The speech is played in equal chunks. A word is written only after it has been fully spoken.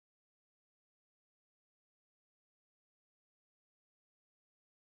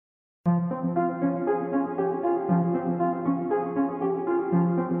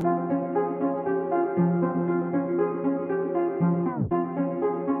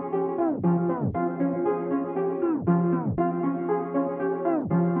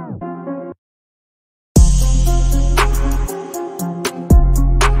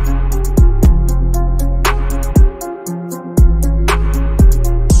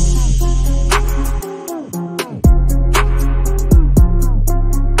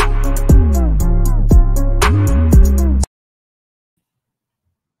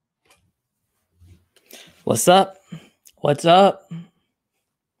What's up? What's up?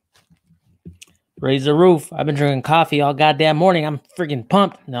 Raise the roof. I've been drinking coffee all goddamn morning. I'm freaking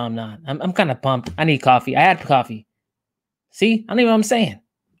pumped. No, I'm not. I'm kind of pumped. I need coffee. I had coffee. See? I don't even know what I'm saying.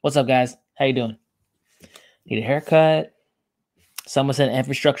 What's up, guys? How you doing? Need a haircut. Someone said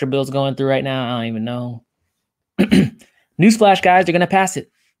infrastructure bill's going through right now. I don't even know. Newsflash, guys. They're going to pass it.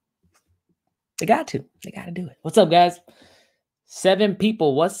 They got to. They got to do it. What's up, guys? 7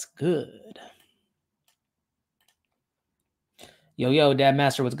 people. What's good? Yo, Dad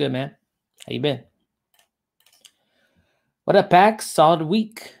Master. What's good, man? How you been? What up, Pax? Solid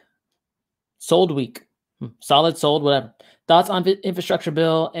week. Sold week. Solid, sold, whatever. Thoughts on infrastructure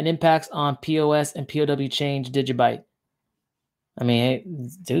bill and impacts on POS and POW change Digibyte. I mean, hey,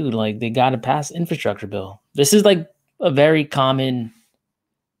 dude, like they got to pass infrastructure bill. This is like a very common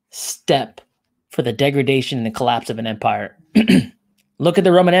step for the degradation and the collapse of an empire. Look at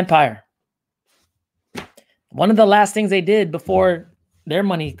the Roman Empire. One of the last things they did before their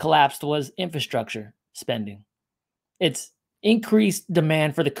money collapsed was infrastructure spending. It's increased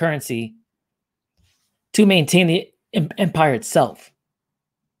demand for the currency to maintain the empire itself.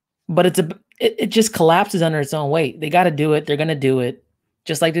 But it just collapses under its own weight. They got to do it. They're going to do it.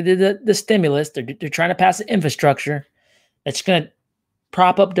 Just like they did the stimulus. They're trying to pass the infrastructure that's going to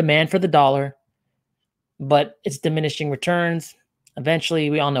prop up demand for the dollar. But it's diminishing returns. Eventually,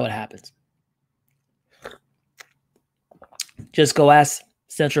 we all know what happens. Just go ask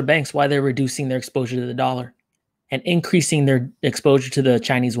central banks why they're reducing their exposure to the dollar and increasing their exposure to the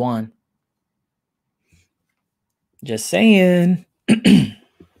Chinese yuan. Just saying. God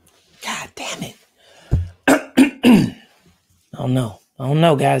damn it. I don't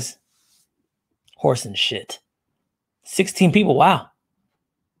know, guys. Horse and shit. 16 people. Wow.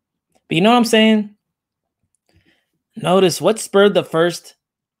 But you know what I'm saying? Notice what spurred the first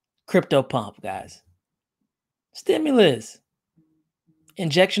crypto pump, guys. Stimulus.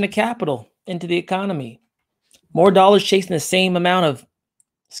 Injection of capital into the economy. More dollars chasing the same amount of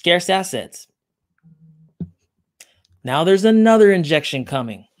scarce assets. Now there's another injection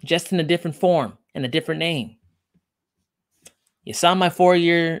coming, just in a different form and a different name. You saw my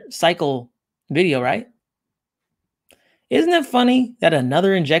 4-year cycle video, right? Isn't it funny that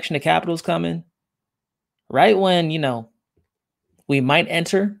another injection of capital is coming? Right when, we might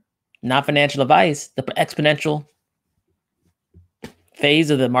enter, not financial advice, the exponential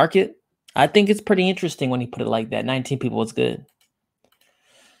phase of the market. I think it's pretty interesting when you put it like that. 19 people, what's good?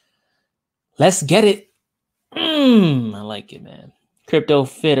 Let's get it. I like it, man. Crypto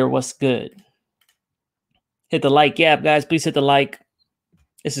Fitter, what's good? Hit the like gap, guys. Please hit the like.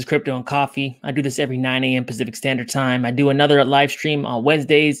 This is Crypto and Coffee. I do this every 9 a.m. Pacific Standard Time. I do another live stream on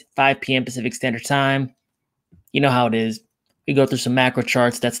Wednesdays, 5 p.m. Pacific Standard Time. You know how it is. We go through some macro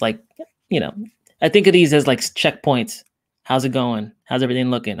charts. That's like, I think of these as like checkpoints. How's it going? How's everything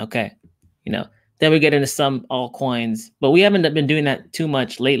looking? Okay. Then we get into some altcoins, but we haven't been doing that too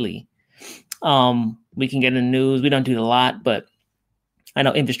much lately. We can get into news. We don't do a lot, but I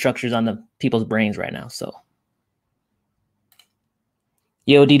know infrastructure is on the people's brains right now. So,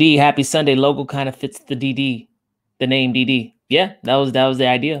 yo, DD, happy Sunday. Logo kind of fits the DD, the name DD. Yeah, that was the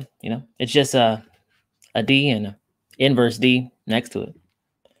idea. It's just a D and an inverse D next to it.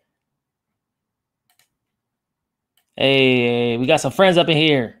 Hey, we got some friends up in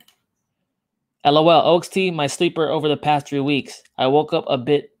here. LOL, OXT, my sleeper over the past 3 weeks. It woke up a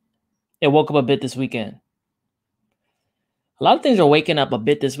bit this weekend. A lot of things are waking up a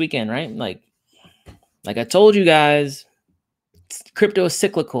bit this weekend, right? Like I told you guys, crypto is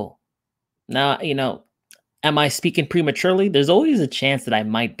cyclical. Now, am I speaking prematurely? There's always a chance that I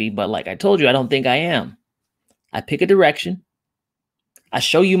might be, but like I told you, I don't think I am. I pick a direction. I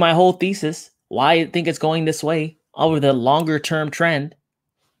show you my whole thesis, why I think it's going this way over the longer term trend.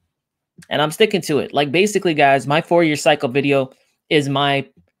 And I'm sticking to it. Like basically, guys, my 4-year cycle video is my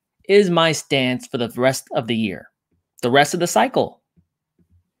stance for the rest of the year. The rest of the cycle.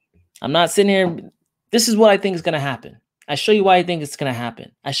 I'm not sitting here. This is what I think is going to happen. I show you why I think it's going to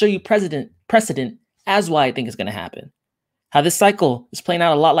happen. I show you precedent as why I think it's going to happen. How this cycle is playing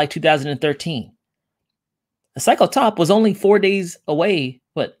out a lot like 2013. The cycle top was only 4 days away,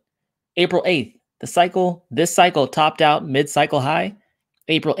 April 8th. This cycle topped out mid-cycle high,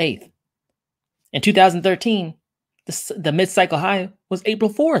 April 8th. In 2013, the mid-cycle high was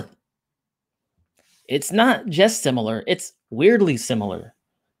April 4th. It's not just similar. It's weirdly similar.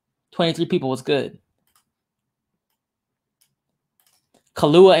 23 people was good.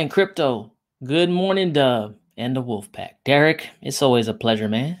 Kalua and Crypto. Good morning, Dub. And the Wolfpack. Derek, it's always a pleasure,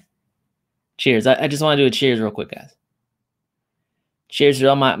 man. Cheers. I just want to do a cheers real quick, guys. Cheers to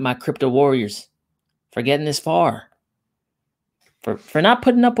all my crypto warriors. for getting this far, for not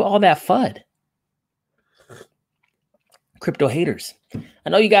putting up with all that FUD. Crypto haters. I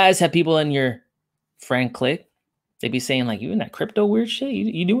know you guys have people in your friend clique. They be saying like, you in that crypto weird shit?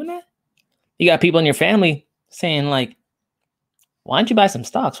 You doing that? You got people in your family saying like, why don't you buy some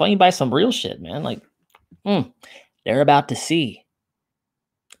stocks? Why don't you buy some real shit, man? Like, they're about to see.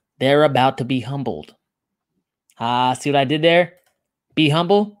 They're about to be humbled. See what I did there? Be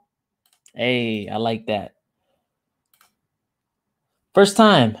humble. Hey, I like that. First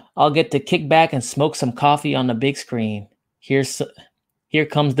time I'll get to kick back and smoke some coffee on the big screen. Here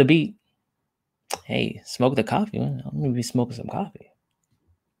comes the beat. Hey, smoke the coffee. I'm gonna be smoking some coffee.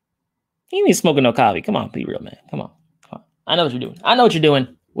 You ain't smoking no coffee. Come on, be real, man. Come on. I know what you're doing. I know what you're doing.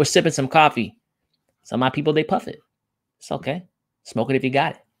 We're sipping some coffee. Some of my people, they puff it. It's okay. Smoke it if you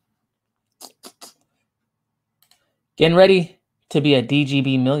got it. Getting ready to be a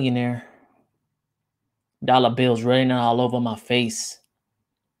DGB millionaire. Dollar bills raining all over my face.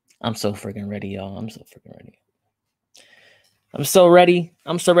 I'm so freaking ready, y'all. I'm so freaking ready. I'm so ready.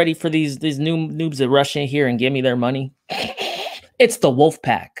 I'm so ready for these new noobs that rush in here and give me their money. It's the wolf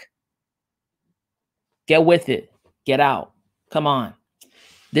pack. Get with it. Get out. Come on.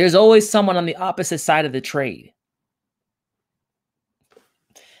 There's always someone on the opposite side of the trade.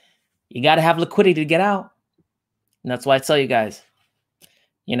 You got to have liquidity to get out. And that's why I tell you guys,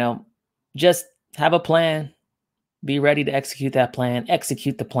 just have a plan. Be ready to execute that plan.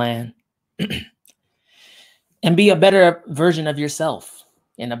 Execute the plan. And be a better version of yourself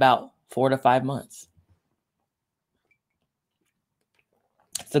in about 4 to 5 months.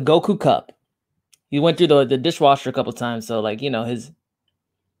 It's a Goku cup. He went through the dishwasher a couple times, so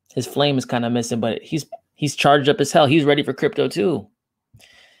his flame is kind of missing, but he's charged up as hell. He's ready for crypto too.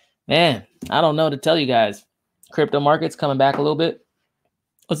 Man, I don't know to tell you guys. Crypto market's coming back a little bit.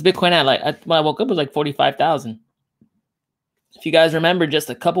 What's Bitcoin at? When I woke up, it was like 45,000. If you guys remember, just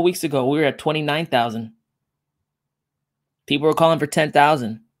a couple weeks ago, we were at 29,000. People were calling for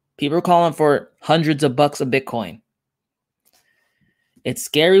 10,000. People were calling for hundreds of bucks of Bitcoin. It's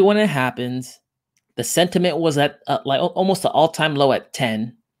scary when it happens. The sentiment was at like almost an all-time low at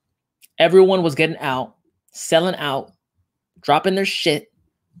 10. Everyone was getting out, selling out, dropping their shit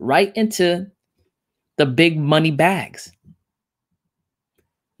right into the big money bags.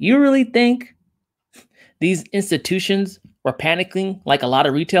 You really think these institutions were panicking like a lot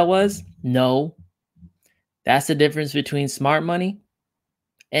of retail was? No. That's the difference between smart money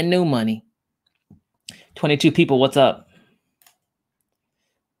and new money. 22 people, what's up?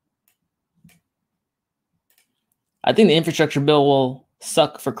 I think the infrastructure bill will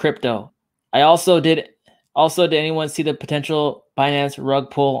suck for crypto. Did anyone see the potential Binance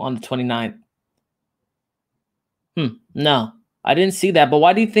rug pull on the 29th? No, I didn't see that. But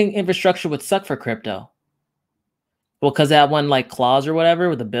why do you think infrastructure would suck for crypto? Well, because that one like clause or whatever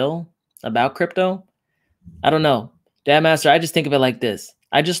with the bill about crypto? I don't know. Dad Master, I just think of it like this.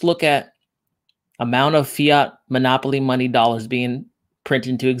 I just look at amount of fiat monopoly money dollars being printed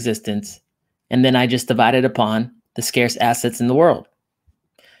into existence, and then I just divide it upon the scarce assets in the world.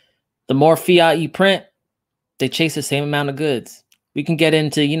 The more fiat you print, they chase the same amount of goods. We can get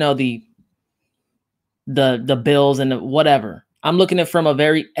into, the bills and the whatever. I'm looking at it from a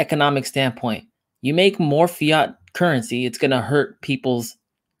very economic standpoint. You make more fiat currency, it's going to hurt people's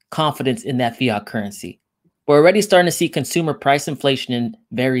confidence in that fiat currency. We're already starting to see consumer price inflation in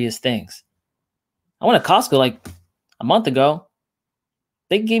various things. I went to Costco like a month ago.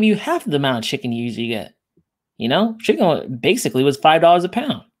 They gave you half of the amount of chicken you usually get. Chicken basically was $5 a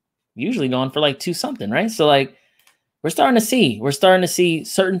pound. Usually going for like 2 something, right? So like we're starting to see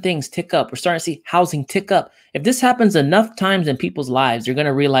certain things tick up. We're starting to see housing tick up. If this happens enough times in people's lives, you're going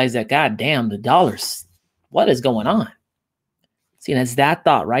to realize that, God damn, the dollars, what is going on? See, and it's that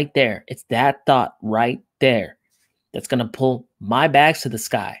thought right there. It's that thought right there that's going to pull my bags to the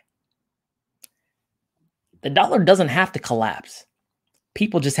sky. The dollar doesn't have to collapse.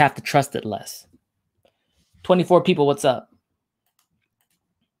 People just have to trust it less. 24 people, what's up?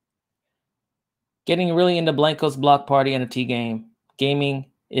 Getting really into Blankos Block Party NFT game. Gaming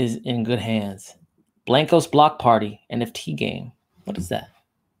is in good hands. Blankos Block Party NFT game. What is that?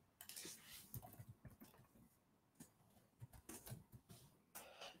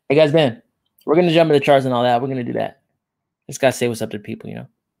 Hey guys, man, we're going to jump into the charts and all that. We're going to do that. Just got to say what's up to people,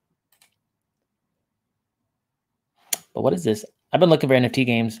 But what is this? I've been looking for NFT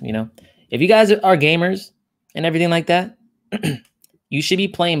games, If you guys are gamers and everything like that, you should be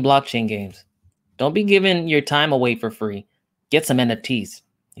playing blockchain games. Don't be giving your time away for free. Get some NFTs.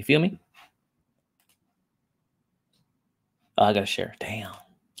 You feel me? Oh, I got to share. Damn.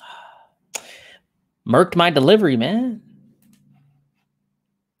 Murked my delivery, man.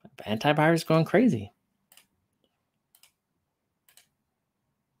 Antivirus going crazy.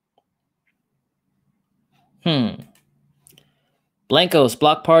 Blankos,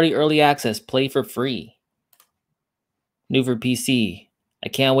 block party, early access, play for free. New for PC. I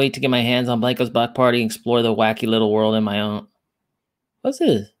can't wait to get my hands on Blankos block party and explore the wacky little world in my own. What's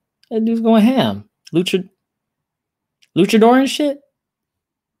this? That dude's going ham. Luchador and shit?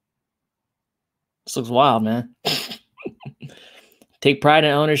 This looks wild, man. Take pride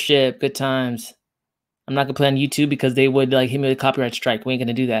in ownership. Good times. I'm not going to play on YouTube because they would hit me with a copyright strike. We ain't going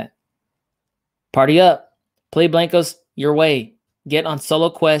to do that. Party up. Play Blankos your way. Get on solo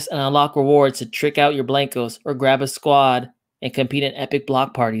quests and unlock rewards to trick out your Blankos or grab a squad and compete in epic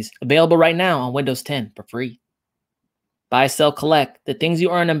block parties. Available right now on Windows 10 for free. Buy, sell, collect. The things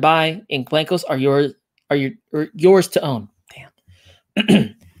you earn and buy in Blankos are yours to own.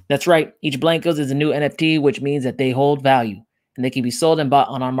 Damn. That's right. Each Blankos is a new NFT, which means that they hold value and they can be sold and bought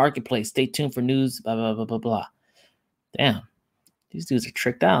on our marketplace. Stay tuned for news. Blah blah blah blah blah. Damn, these dudes are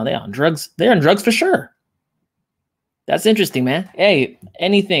tricked out. They're on drugs. They're on drugs for sure. That's interesting, man. Hey,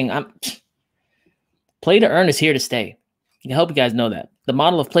 anything. Play to earn is here to stay. I hope you guys know that. The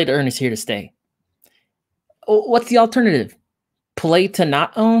model of play to earn is here to stay. What's the alternative? Play to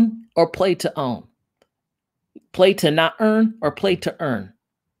not own or play to own? Play to not earn or play to earn?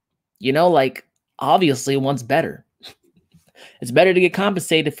 You know, obviously one's better. It's better to get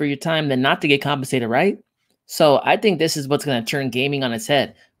compensated for your time than not to get compensated, right? So I think this is what's going to turn gaming on its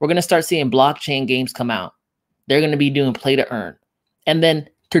head. We're going to start seeing blockchain games come out. They're going to be doing play to earn. And then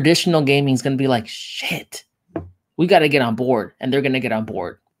traditional gaming is going to be like, shit, we got to get on board. And they're going to get on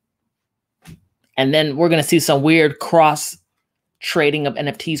board. And then we're going to see some weird cross trading of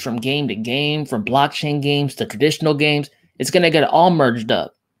NFTs from game to game, from blockchain games to traditional games. It's going to get all merged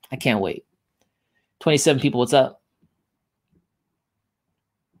up. I can't wait. 27 people, what's up?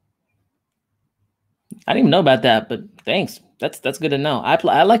 I didn't even know about that, but thanks. That's good to know.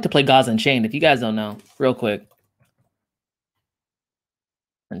 I like to play Gods Unchained. If you guys don't know, real quick.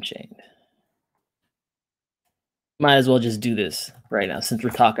 Unchained. Might as well just do this right now since we're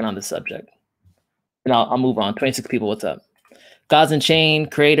talking on the subject. And I'll move on. 26 people, what's up? Gods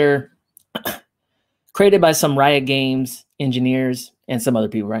Unchained, creator. Created by some Riot Games engineers and some other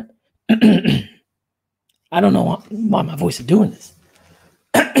people, right? I don't know why my voice is doing this.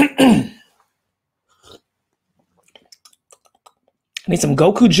 I need some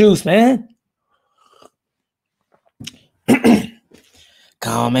Goku juice, man.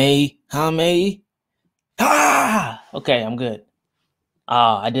 Kame. Ah! Okay, I'm good.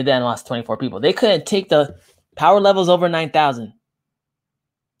 I did that and lost 24 people. They couldn't take the power levels over 9,000.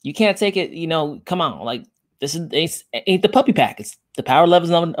 You can't take it, come on. This ain't the puppy pack. It's the power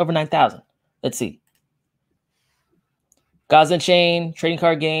levels over 9,000. Let's see. Gods Unchained, trading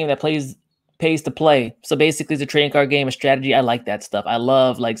card game that pays to play. So basically it's a trading card game, a strategy. I like that stuff. I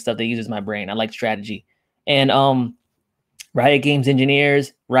love stuff that uses my brain. I like strategy. And Riot Games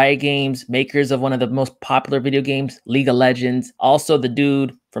engineers, Riot Games makers of one of the most popular video games, League of Legends. Also the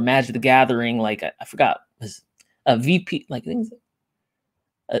dude from Magic the Gathering, I forgot, was a VP, a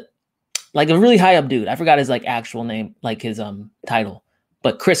really high up dude. I forgot his actual name, his title.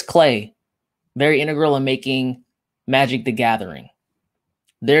 But Chris Clay, very integral in making Magic the Gathering.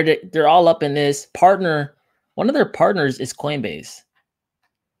 They're all up in this partner. One of their partners is Coinbase.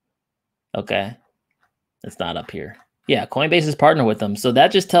 Okay. It's not up here. Yeah, Coinbase is partnered with them. So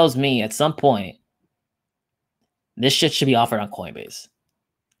that just tells me at some point, this shit should be offered on Coinbase.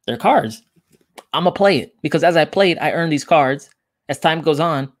 Their cards. I'm going to play it because as I play it, I earn these cards. As time goes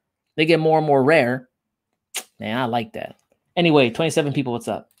on, they get more and more rare. Man, I like that. Anyway, 27 people, what's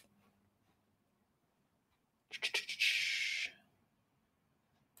up?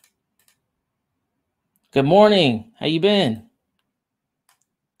 Good morning. How you been?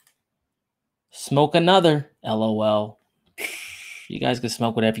 Smoke another. LOL. You guys can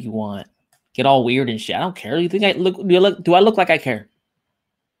smoke whatever you want. Get all weird and shit. I don't care. You think I look? Do I look like I care?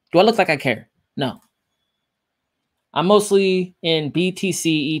 Do I look like I care? No. I'm mostly in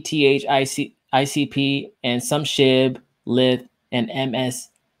BTC, ETH, ICP, and some SHIB, LITH, and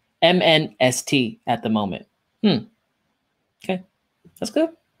MNST at the moment. Okay. That's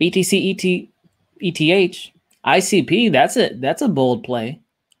good. BTC, ETH, ICP, that's a bold play.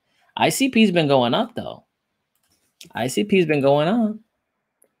 ICP's been going up though. ICP's been going up. You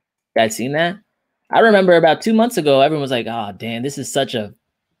guys seen that? I remember about 2 months ago, everyone was like, "Oh, damn, this is such a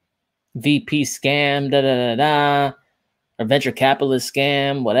VP scam, or venture capitalist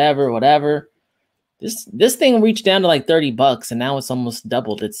scam, whatever." This thing reached down to $30, and now it's almost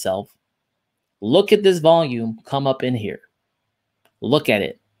doubled itself. Look at this volume come up in here. Look at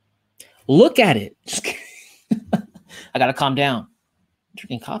it. Look at it. Just kidding. I got to calm down. I'm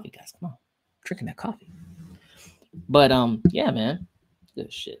drinking coffee, guys. Come on. I'm drinking that coffee. But, yeah, man.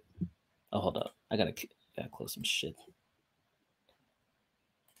 Good shit. Oh, hold up. I got to close some shit.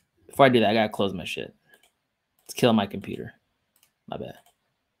 Before I do that, I got to close my shit. It's killing my computer. My bad.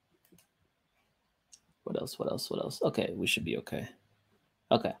 What else? What else? What else? Okay, we should be okay.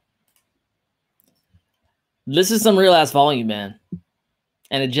 Okay. This is some real ass volume, man.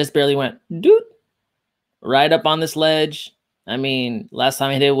 And it just barely went doot right up on this ledge. I mean, last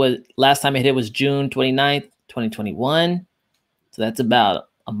time it hit was June 29th, 2021. So that's about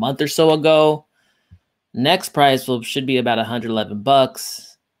a month or so ago. Next price should be about $111.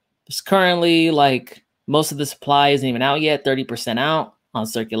 There's currently like most of the supply isn't even out yet, 30% out on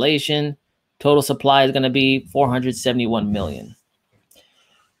circulation. Total supply is going to be 471 million.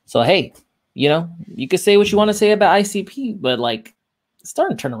 So, hey, you know, you could say what you want to say about ICP, but like it's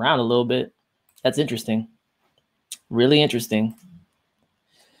starting to turn around a little bit. That's interesting. Really interesting.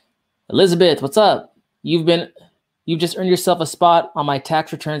 Elizabeth, what's up? You've just earned yourself a spot on my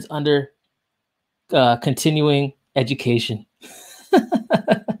tax returns under continuing education.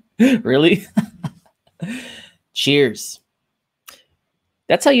 Really? Cheers.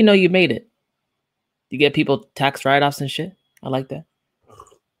 That's how you know you made it. You get people tax write-offs and shit. I like that.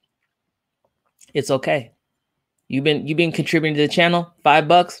 It's okay. You've been contributing to the channel.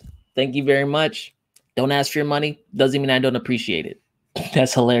 $5. Thank you very much. Don't ask for your money. Doesn't mean I don't appreciate it.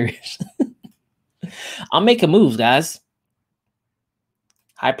 That's hilarious. I'm making moves, guys.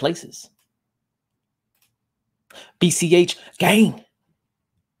 High places. BCH gang.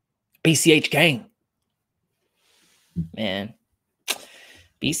 BCH gang. Man.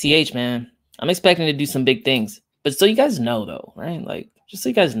 BCH, man. I'm expecting to do some big things. But so you guys know though, right? Like, just so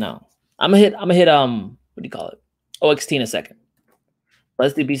you guys know. I'm gonna hit what do you call it? OXT in a second.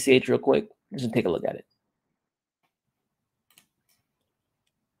 Let's do BCH real quick. Just take a look at it.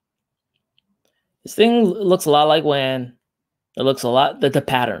 This thing looks a lot like WAN. It looks a lot the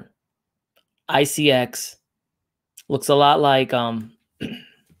pattern. ICX looks a lot like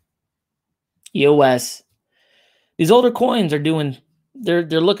EOS. These older coins are doing they're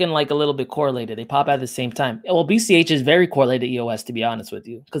looking like a little bit correlated. They pop out at the same time. Well, BCH is very correlated to EOS, to be honest with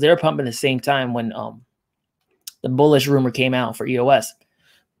you, because they were pumping at the same time when the bullish rumor came out for EOS.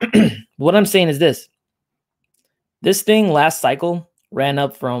 What I'm saying is this. This thing last cycle ran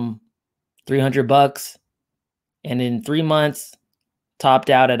up from $300 and in 3 months topped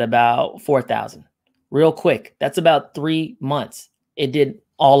out at about 4,000 real quick. That's about 3 months. It did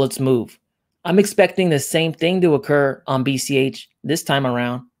all its move. I'm expecting the same thing to occur on BCH this time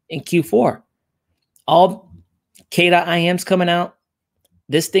around in Q4. All K.IM's coming out.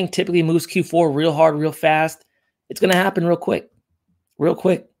 This thing typically moves Q4 real hard, real fast. It's going to happen real quick. Real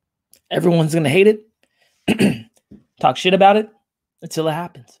quick. Everyone's going to hate it. Talk shit about it until it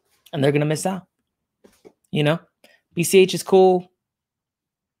happens. And they're going to miss out. You know? BCH is cool.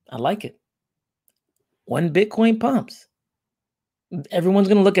 I like it. When Bitcoin pumps, everyone's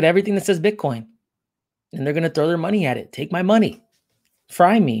going to look at everything that says Bitcoin. And they're going to throw their money at it. Take my money.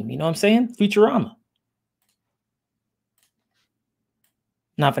 Fry me. You know what I'm saying? Futurama.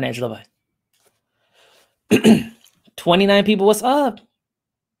 Not financial advice. 29 people. What's up?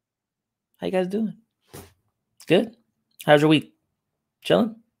 How you guys doing? Good? How's your week?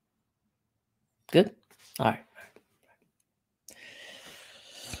 Chilling? Good? All right.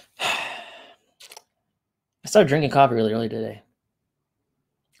 I started drinking coffee really early today.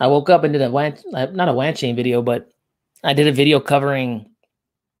 I woke up and did not a Unchained video, but I did a video covering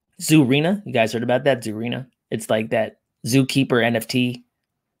ZooRena. You guys heard about that? ZooRena. It's like that Zookeeper NFT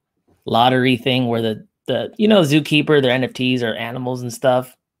lottery thing where the Zookeeper, their NFTs are animals and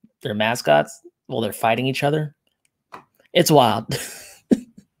stuff. Their mascots. Well, they're fighting each other. It's wild.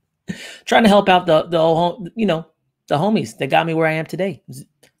 Trying to help out the homies that got me where I am today.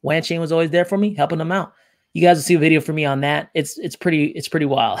 Unchained was always there for me, helping them out. You guys will see a video for me on that. It's pretty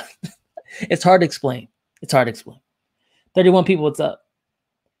wild. It's hard to explain. 31 people, what's up?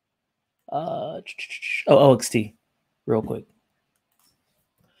 OXT, real quick.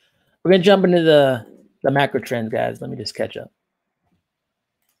 We're gonna jump into the macro trends, guys. Let me just catch up.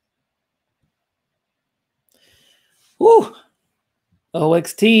 Woo!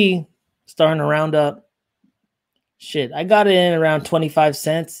 OXT starting to round up. Shit, I got it in around 25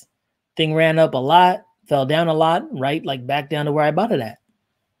 cents. Thing ran up a lot, fell down a lot, right? Like back down to where I bought it at.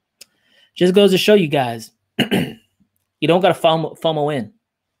 Just goes to show you guys, you don't got to FOMO in.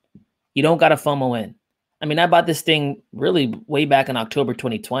 You don't got to FOMO in. I mean, I bought this thing really way back in October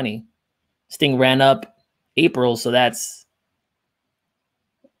 2020. This thing ran up April, so that's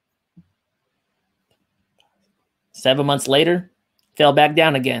 7 months later, fell back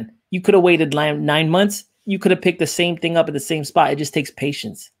down again. You could have waited 9 months. You could have picked the same thing up at the same spot. It just takes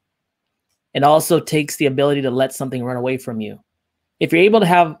patience. It also takes the ability to let something run away from you. If you're able to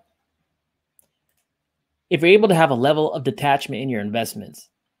have a level of detachment in your investments,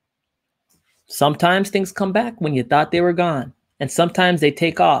 sometimes things come back when you thought they were gone, and sometimes they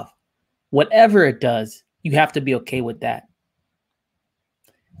take off. Whatever it does, you have to be okay with that.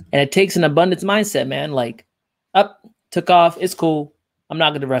 And it takes an abundance mindset, man. Like, up, took off, it's cool. I'm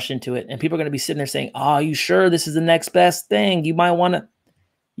not going to rush into it. And people are going to be sitting there saying, oh, are you sure this is the next best thing? You might want to.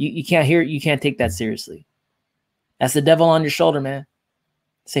 You can't hear it. You can't take that seriously. That's the devil on your shoulder, man.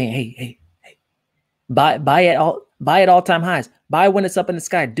 Saying, hey, buy at all-time highs. Buy when it's up in the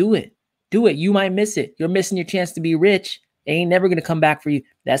sky. Do it. You might miss it. You're missing your chance to be rich. It ain't never going to come back for you.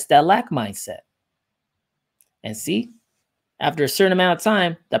 That's that lack mindset. And see, after a certain amount of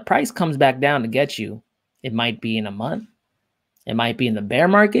time, the price comes back down to get you. It might be in a month. It might be in the bear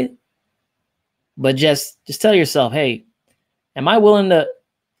market. But just tell yourself, hey, am I willing to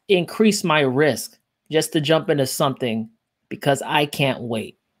increase my risk just to jump into something because I can't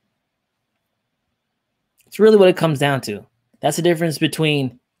wait? It's really what it comes down to. That's the difference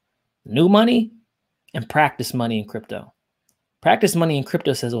between new money and practice money in crypto. Practice money in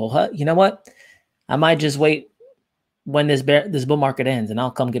crypto says, well, you know what? I might just wait when this bull market ends and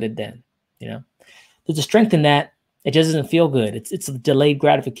I'll come get it then. You know, there's a strength in that. It just doesn't feel good. It's a delayed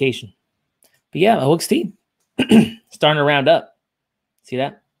gratification. But yeah, OXT starting to round up. See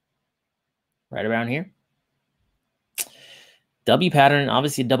that? Right around here. W pattern,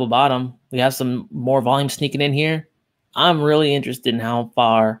 obviously double bottom. We have some more volume sneaking in here. I'm really interested in how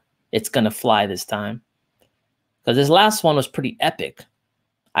far it's going to fly this time, because this last one was pretty epic.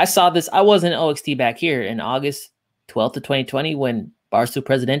 I saw this. I was in OXT back here in August 12th of 2020 when Barstool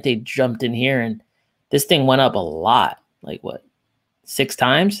Presidente jumped in here, and this thing went up a lot. Like what? 6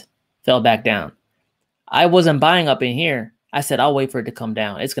 times? Fell back down. I wasn't buying up in here. I said, I'll wait for it to come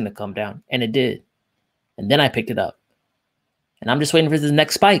down. It's going to come down. And it did. And then I picked it up. And I'm just waiting for this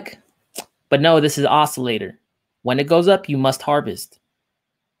next spike. But no, this is oscillator. When it goes up, you must harvest,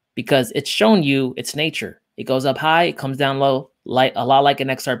 because it's shown you its nature. It goes up high, it comes down low, like a lot like an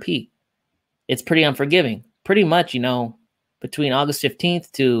XRP. It's pretty unforgiving. Pretty much, you know, between August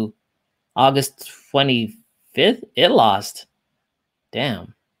 15th to August 25th, it lost,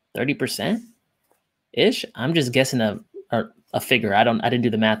 damn, 30%-ish. I'm just guessing a figure. I didn't do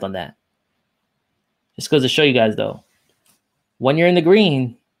the math on that. Just goes to show you guys, though, when you're in the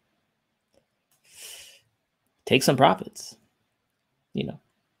green, take some profits. You know,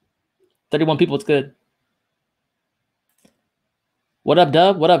 31 people, it's good. What up,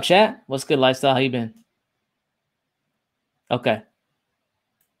 Dub? What up, chat? What's good, Lifestyle? How you been? Okay.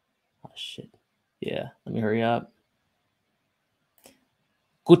 Oh, shit. Yeah, let me hurry up.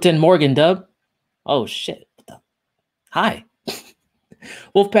 Guten Morgen, Dub. Oh, shit. Hi.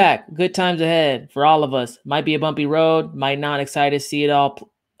 Wolfpack, good times ahead for all of us. Might be a bumpy road. Might not. Excited to see it all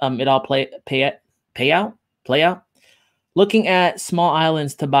play out. Looking at small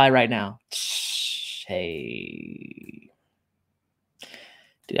islands to buy right now. Hey.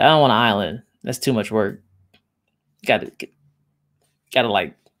 Dude, I don't want an island. That's too much work. Gotta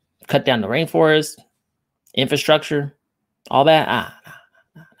like cut down the rainforest, infrastructure, all that.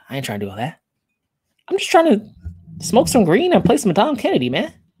 I ain't trying to do all that. I'm just trying to smoke some green and play some Tom Kennedy,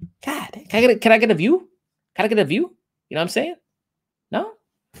 man. God, can I get a view? Can I get a view? You know what I'm saying? No?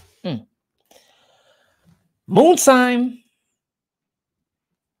 Moon sign.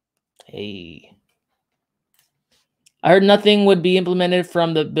 Hey. I heard nothing would be implemented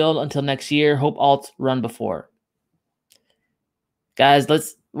from the bill until next year. Hope alts run before. Guys,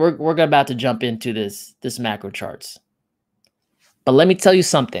 we're about to jump into this macro charts. But let me tell you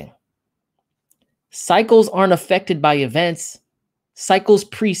something. Cycles aren't affected by events. Cycles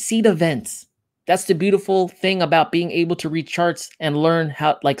precede events. That's the beautiful thing about being able to read charts and learn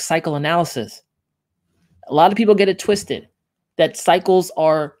how, like, cycle analysis. A lot of people get it twisted that cycles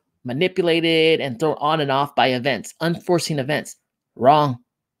are manipulated and thrown on and off by events, unforeseen events. Wrong.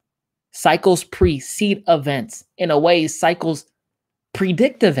 Cycles precede events. In a way, cycles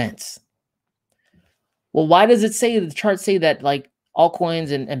predict events. Well, why does it say, the chart say that, like,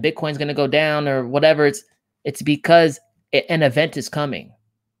 altcoins and Bitcoin's going to go down or whatever? It's because an event is coming.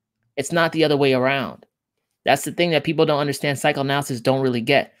 It's not the other way around. That's the thing that people don't understand. Cycle analysis don't really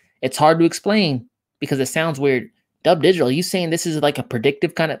get. It's hard to explain because it sounds weird. Dubdigital, you saying this is like a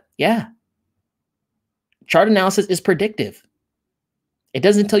predictive kind of? Yeah. Chart analysis is predictive. It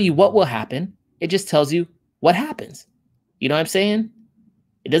doesn't tell you what will happen. It just tells you what happens. You know what I'm saying?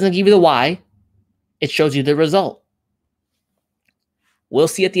 It doesn't give you the why. It shows you the result. We'll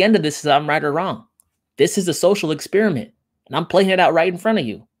see at the end of this if I'm right or wrong. This is a social experiment, and I'm playing it out right in front of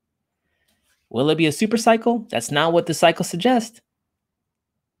you. Will it be a super cycle? That's not what the cycle suggests.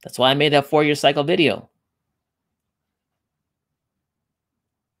 That's why I made that 4-year cycle video.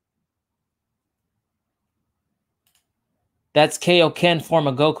 That's Kaioken form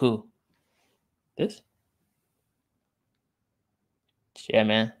of Goku. This? Yeah,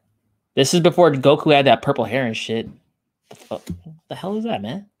 man. This is before Goku had that purple hair and shit. What the hell is that,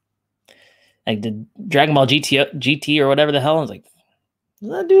 man? Like the Dragon Ball GT or whatever the hell. I was like, does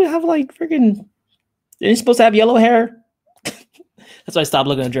that dude have like freaking... Isn't he supposed to have yellow hair? That's why I stopped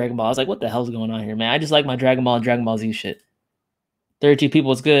looking at Dragon Ball. I was like, what the hell's going on here, man? I just like my Dragon Ball and Dragon Ball Z shit. 32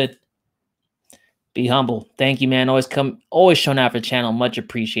 people is good. Be humble. Thank you, man. Always showing out for the channel. Much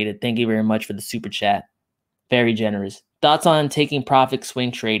appreciated. Thank you very much for the super chat. Very generous. Thoughts on taking profit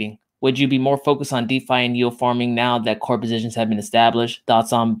swing trading? Would you be more focused on DeFi and yield farming now that core positions have been established?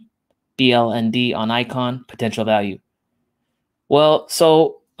 Thoughts on BLND on Icon? Potential value. Well,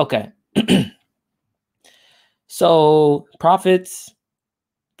 so, okay. So profits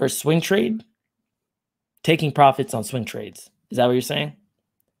for swing trade, taking profits on swing trades. Is that what you're saying?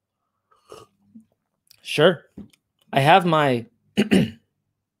 Sure. I have my, guys,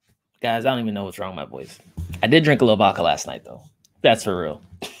 I don't even know what's wrong with my voice. I did drink a little vodka last night though. That's for real.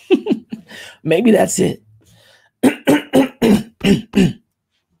 Maybe that's it.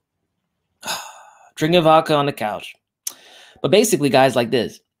 Drinking vodka on the couch. But basically, guys, like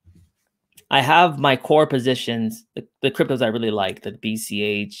this. I have my core positions, the cryptos I really like, the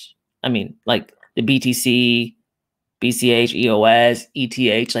BCH, like the BTC, BCH, EOS,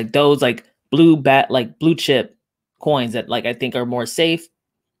 ETH, like those like blue chip coins that like I think are more safe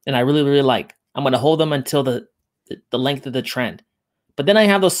and I really, really like. I'm going to hold them until the length of the trend. But then I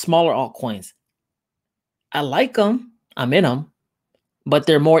have those smaller altcoins. I like them. I'm in them, but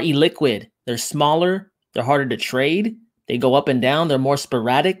they're more illiquid. They're smaller. They're harder to trade. They go up and down. They're more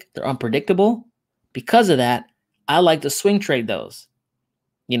sporadic. They're unpredictable. Because of that, I like to swing trade those.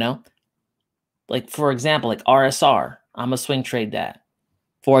 You know, like for example, like RSR, I'm a swing trade that.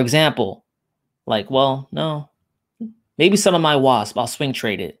 For example, like, well, no, maybe some of my WASP, I'll swing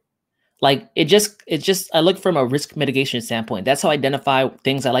trade it. Like it just, I look from a risk mitigation standpoint. That's how I identify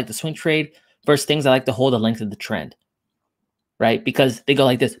things I like to swing trade versus things I like to hold the length of the trend, right? Because they go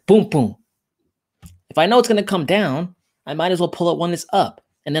like this, boom, boom. If I know it's going to come down, I might as well pull it when it's up.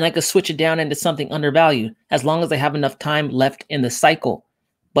 And then I could switch it down into something undervalued as long as I have enough time left in the cycle.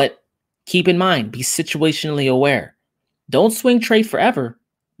 But keep in mind, be situationally aware. Don't swing trade forever.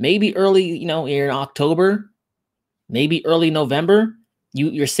 Maybe early, you're in October, maybe early November,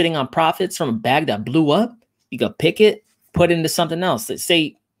 you're sitting on profits from a bag that blew up. You can pick it, put it into something else.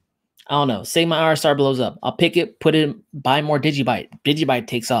 Say, I don't know, say my RSR blows up. I'll pick it, put it, buy more Digibyte. Digibyte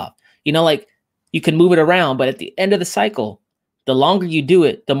takes off. Like you can move it around, but at the end of the cycle, the longer you do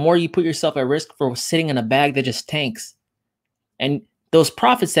it, the more you put yourself at risk for sitting in a bag that just tanks. And those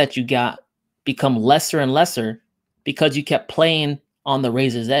profits that you got become lesser and lesser because you kept playing on the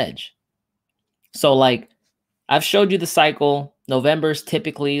razor's edge. So like I've showed you the cycle. November is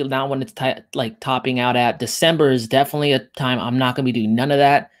typically not when it's like topping out at. December is definitely a time I'm not going to be doing none of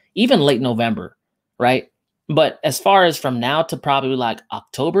that, even late November, right? But as far as from now to probably like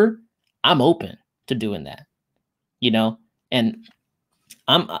October, I'm open to doing that, and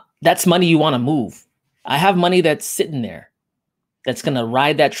that's money you want to move. I have money that's sitting there that's going to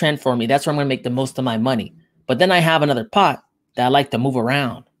ride that trend for me. That's where I'm going to make the most of my money. But then I have another pot that I like to move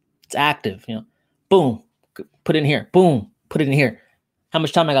around. It's active, boom, put it in here, boom, put it in here. How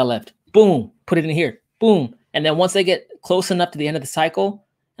much time I got left? Boom, put it in here, boom. And then once I get close enough to the end of the cycle,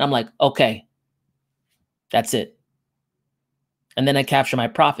 I'm like, okay, that's it. And then I capture my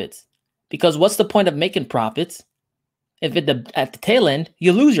profits. Because what's the point of making profits if at the tail end,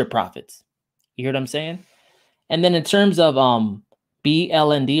 you lose your profits? You hear what I'm saying? And then in terms of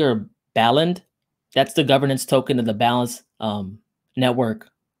BLND or Balland, that's the governance token of the Balance network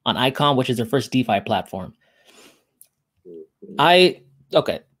on Icon, which is their first DeFi platform.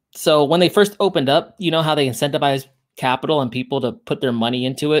 Okay. So when they first opened up, you know how they incentivize capital and people to put their money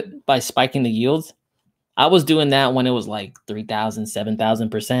into it by spiking the yields? I was doing that when it was like 3,000,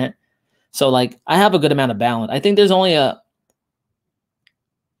 7,000%. So like I have a good amount of balance. I think there's only a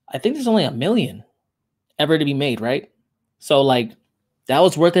million ever to be made, right? So like that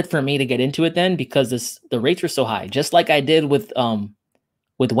was worth it for me to get into it then because the rates were so high. Just like I did with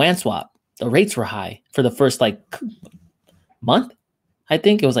WANSwap. The rates were high for the first like month. I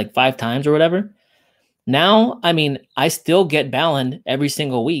think it was like 5 times or whatever. Now, I mean, I still get balanced every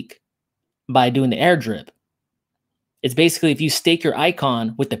single week by doing the airdrip. It's basically if you stake your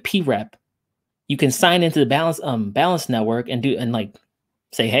icon with the P-rep, you can sign into the balance network and like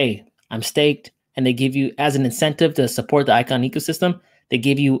say, hey, I'm staked, and they give you as an incentive to support the icon ecosystem, they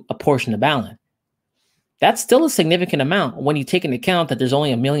give you a portion of balance. That's still a significant amount when you take into account that there's only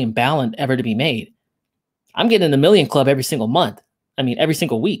 1 million balance ever to be made. I'm getting in the million club every single month. I mean, every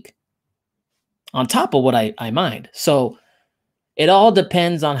single week on top of what I mined. So it all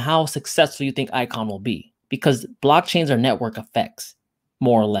depends on how successful you think icon will be, because blockchains are network effects,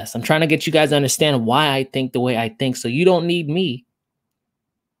 more or less. I'm trying to get you guys to understand why I think the way I think, so you don't need me.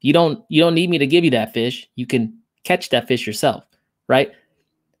 You don't need me to give you that fish. You can catch that fish yourself, right?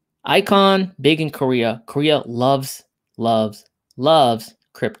 Icon, big in Korea. Korea loves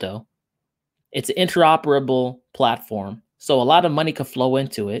crypto. It's an interoperable platform, so a lot of money could flow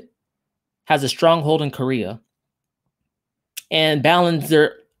into it. Has a stronghold in Korea. And balance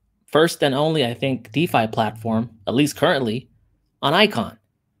their first and only, I think, DeFi platform, at least currently, on Icon.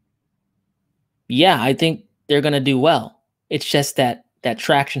 Yeah, I think they're going to do well. It's just that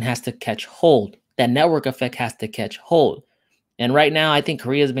traction has to catch hold. That network effect has to catch hold. And right now, I think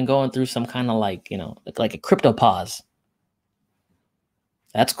Korea's been going through some kind of like a crypto pause.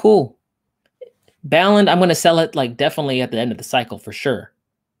 That's cool. Balance, I'm going to sell it like definitely at the end of the cycle for sure.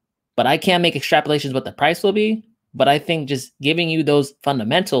 But I can't make extrapolations what the price will be. But I think just giving you those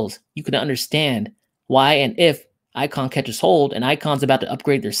fundamentals, you can understand why and if Icon catches hold and Icon's about to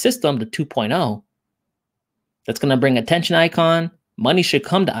upgrade their system to 2.0. That's going to bring attention to Icon. Money should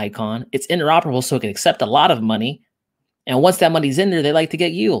come to Icon. It's interoperable, so it can accept a lot of money. And once that money's in there, they like to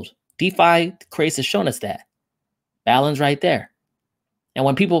get yield. DeFi craze has shown us that. Balance right there. And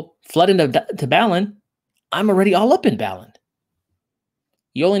when people flood into Balance, I'm already all up in Balance.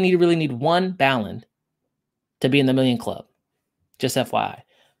 You only really need one Balance to be in the million club. Just FYI.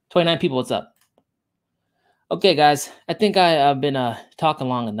 29 people, what's up? Okay, guys, I think I've been talking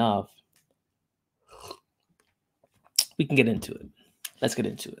long enough. We can get into it. Let's get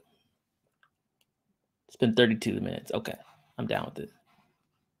into it. It's been 32 minutes. Okay, I'm down with it.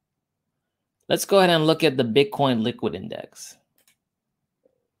 Let's go ahead and look at the Bitcoin Liquid Index.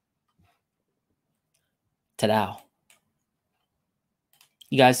 Ta-da.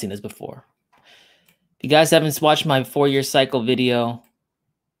 You guys seen this before. If you guys haven't watched my 4-year cycle video,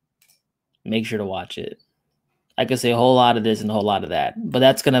 make sure to watch it. I could say a whole lot of this and a whole lot of that, but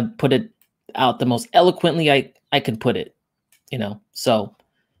that's going to put it out the most eloquently I can put it, So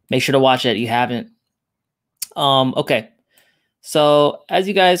make sure to watch it if you haven't. Okay. So as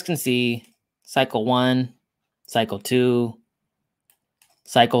you guys can see, cycle 1, cycle 2,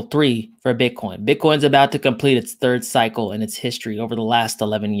 cycle 3 for Bitcoin. Bitcoin's about to complete its 3rd cycle in its history over the last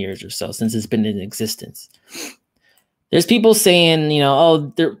 11 years or so since it's been in existence. There's people saying,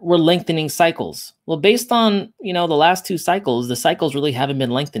 we're lengthening cycles. Well, based on, the last 2 cycles, the cycles really haven't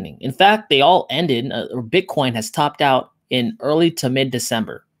been lengthening. In fact, they all ended, or Bitcoin has topped out in early to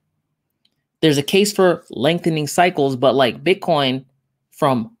mid-December. There's a case for lengthening cycles, but like Bitcoin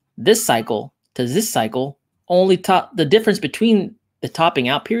from this cycle to this cycle, the difference between the topping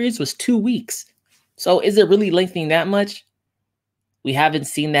out periods was 2 weeks. So is it really lengthening that much? We haven't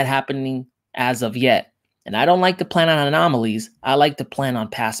seen that happening as of yet. And I don't like to plan on anomalies. I like to plan on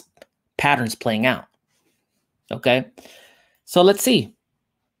past patterns playing out. Okay. So let's see.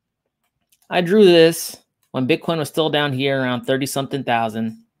 I drew this when Bitcoin was still down here around 30-something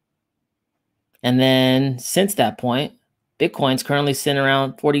thousand. And then since that point, Bitcoin's currently sitting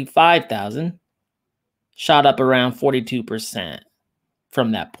around 45,000, shot up around 42%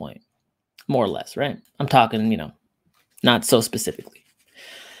 from that point, more or less, right? I'm talking, not so specifically.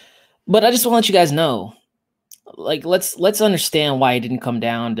 But I just want to let you guys know, like, let's understand why it didn't come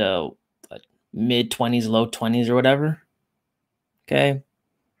down to mid-20s, low 20s or whatever. Okay.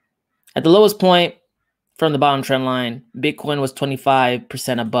 At the lowest point from the bottom trend line, Bitcoin was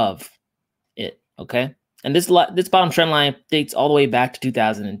 25% above it. Okay. And this bottom trend line dates all the way back to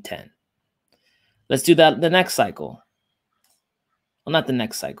 2010. Let's do that the next cycle. Well, not the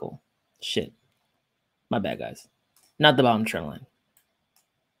next cycle. Shit. My bad, guys. Not the bottom trend line.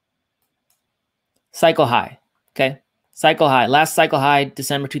 Cycle high. Okay. Cycle high. Last cycle high,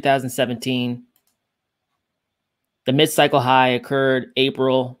 December 2017. The mid-cycle high occurred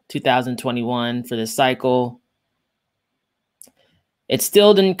April 2021 for this cycle. It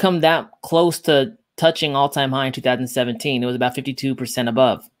still didn't come that close to touching all-time high in 2017. It was about 52%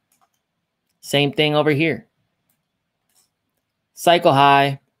 above. Same thing over here. Cycle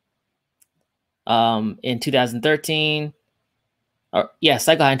high in 2013. Yeah,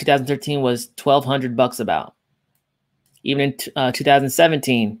 cycle high in 2013 was $1,200 about. Even in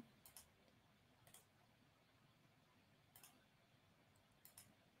 2017,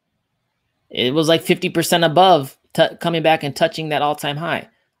 it was like 50% above, coming back and touching that all-time high.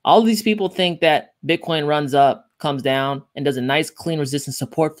 All of these people think that Bitcoin runs up, comes down, and does a nice clean resistance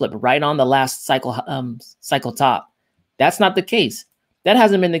support flip right on the last cycle top. That's not the case. That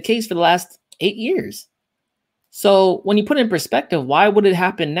hasn't been the case for the last 8 years. So when you put it in perspective, why would it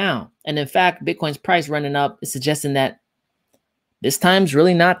happen now? And in fact, Bitcoin's price running up is suggesting that this time's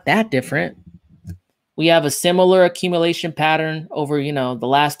really not that different. We have a similar accumulation pattern over, the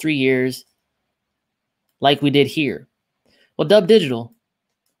last 3 years, like we did here. Well, Dubdigital,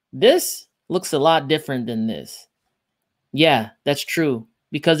 this looks a lot different than this. Yeah, that's true,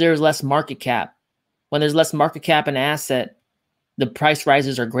 because there's less market cap. When there's less market cap in an asset, the price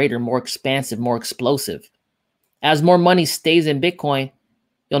rises are greater, more expansive, more explosive. As more money stays in Bitcoin,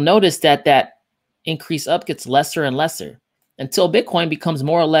 you'll notice that that increase up gets lesser and lesser until Bitcoin becomes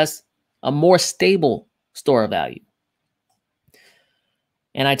more or less a more stable store of value.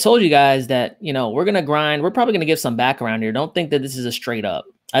 And I told you guys that, we're going to grind. We're probably going to give some back around here. Don't think that this is a straight up.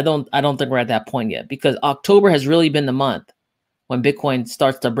 I don't think we're at that point yet, because October has really been the month when Bitcoin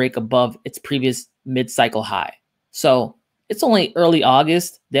starts to break above its previous mid-cycle high. So it's only early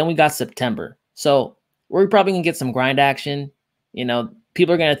August. Then we got September. So we're probably going to get some grind action.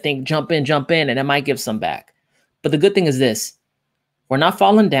 People are going to think jump in, and it might give some back. But the good thing is this: we're not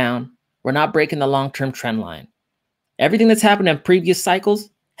falling down. We're not breaking the long-term trend line. Everything that's happened in previous cycles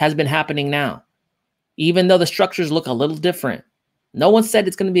has been happening now, even though the structures look a little different. No one said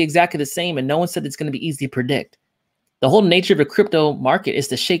it's going to be exactly the same, and no one said it's going to be easy to predict. The whole nature of the crypto market is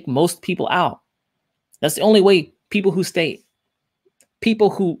to shake most people out. That's the only way people who see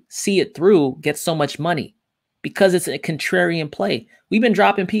it through get so much money, because it's a contrarian play. We've been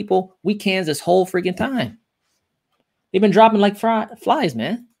dropping people weekends this whole freaking time. They've been dropping like flies,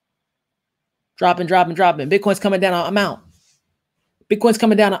 man. Dropping. Bitcoin's coming down, I'm out. Bitcoin's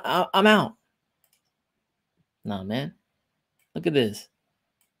coming down, I'm out. No, man. Look at this.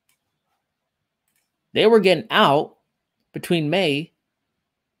 They were getting out between May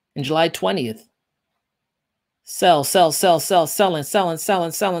and July 20th. Selling.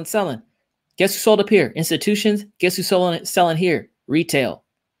 Guess who sold up here? Institutions. Guess who's selling here? Retail.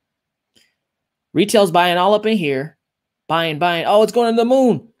 Retail's buying all up in here. Buying. Oh, it's going to the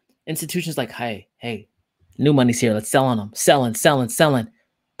moon. Institutions like, hey, new money's here. Let's sell on them. Selling.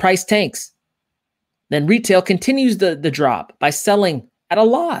 Price tanks. Then retail continues the drop by selling at a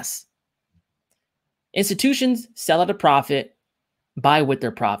loss. Institutions sell at a profit, buy with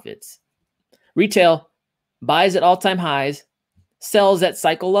their profits. Retail buys at all-time highs, sells at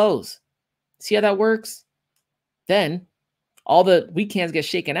cycle lows. See how that works? Then all the weak hands get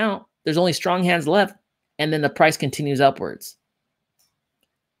shaken out. There's only strong hands left, and then the price continues upwards.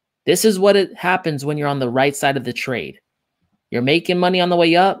 This is what it happens when you're on the right side of the trade. You're making money on the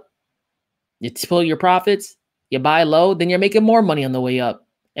way up. You pull your profits, you buy low, then you're making more money on the way up,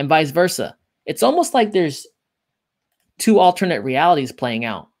 and vice versa. It's almost like there's two alternate realities playing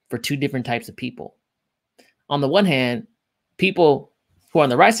out for two different types of people. On the one hand, people who are on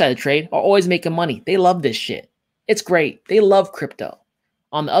the right side of the trade are always making money. They love this shit. It's great. They love crypto.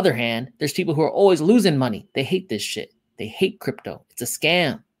 On the other hand, there's people who are always losing money. They hate this shit. They hate crypto. It's a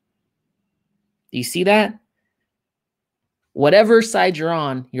scam. Do you see that? Whatever side you're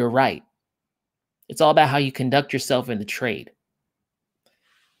on, you're right. It's all about how you conduct yourself in the trade.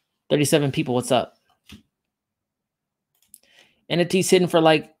 37 people, what's up? NFT's hitting for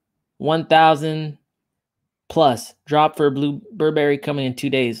like 1,000 plus. Drop for blue Burberry coming in 2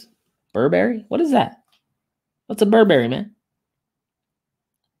 days. Burberry? What is that? What's a Burberry, man?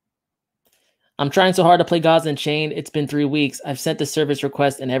 I'm trying so hard to play Gods Unchained. It's been 3 weeks. I've sent the service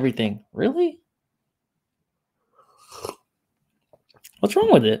request and everything. Really? What's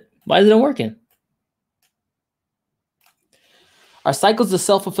wrong with it? Why isn't it working? Are cycles a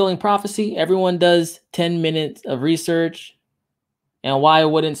self-fulfilling prophecy? Everyone does 10 minutes of research. And why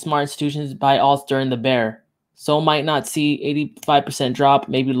wouldn't smart institutions buy alts during the bear? So might not see 85% drop,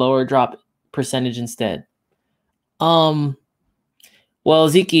 maybe lower drop percentage instead. Well,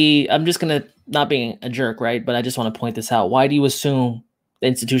 Ziki, I'm just going to, not being a jerk, right? But I just want to point this out. Why do you assume the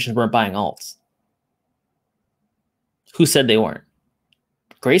institutions weren't buying alts? Who said they weren't?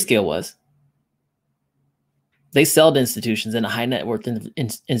 Grayscale was. They sell to institutions and high net worth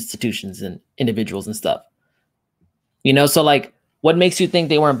institutions and individuals and stuff. So like, what makes you think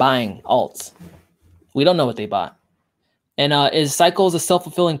they weren't buying alts? We don't know what they bought. And is cycles a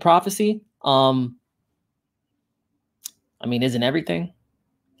self-fulfilling prophecy? I mean, isn't everything,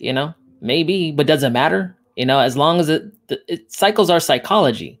 maybe, but doesn't matter, as long as cycles are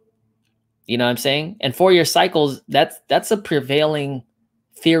psychology, you know what I'm saying? And 4-year cycles, that's a prevailing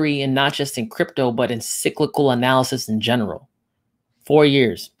theory, and not just in crypto, but in cyclical analysis in general. 4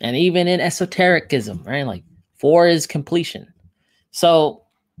 years, and even in esotericism, right? Like 4 is completion. So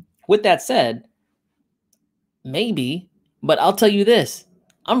with that said, maybe, but I'll tell you this,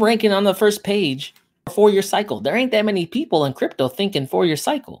 I'm ranking on the first page for 4-year cycle. There ain't that many people in crypto thinking 4-year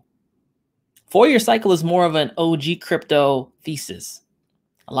cycle. 4-year cycle is more of an OG crypto thesis.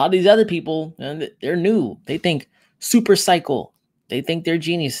 A lot of these other people, they're new. They think super cycle. They think they're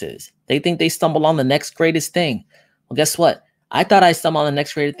geniuses. They think they stumble on the next greatest thing. Well, guess what? I thought I stumbled on the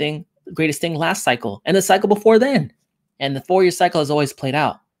next greatest thing last cycle, and the cycle before then. And the 4-year cycle has always played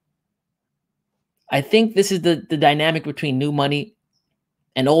out. I think this is the dynamic between new money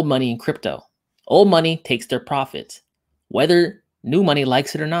and old money in crypto. Old money takes their profits, whether new money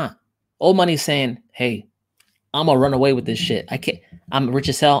likes it or not. Old money is saying, hey, I'm going to run away with this shit. I'm rich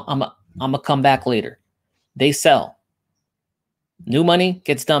as hell. I'm going to come back later. They sell. New money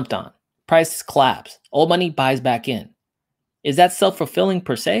gets dumped on. Prices collapse. Old money buys back in. Is that self-fulfilling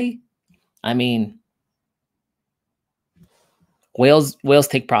per se? I mean, whales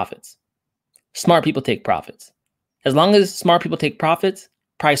take profits. Smart people take profits. As long as smart people take profits,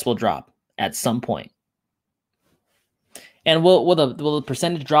 price will drop at some point. And will the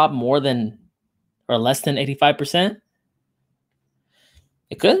percentage drop more than or less than 85%?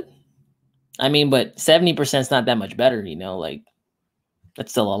 It could. I mean, but 70% is not that much better, like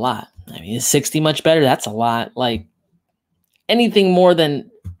that's still a lot. I mean, is 60 much better? That's a lot. Like anything more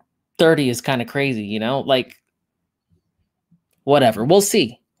than 30 is kind of crazy, like whatever. We'll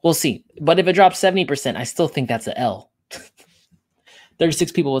see. We'll see. But if it drops 70%, I still think that's an L.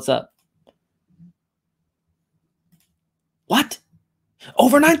 36 people, what's up? What?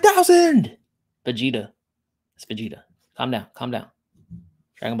 Over 9,000! Vegeta. It's Vegeta. Calm down. Calm down.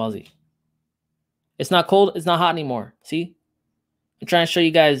 Dragon Ball Z. It's not cold. It's not hot anymore. See? I'm trying to show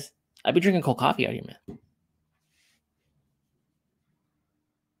you guys. I've been drinking cold coffee out here, man.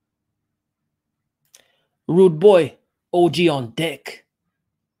 Rude boy. OG on deck.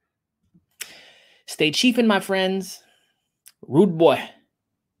 Stay chiefin', my friends. Rude boy.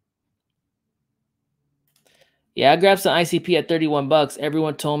 Yeah, I grabbed some ICP at 31 bucks.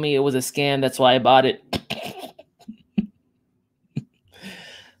 Everyone told me it was a scam. That's why I bought it.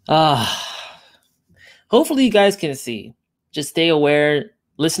 Hopefully you guys can see. Just stay aware.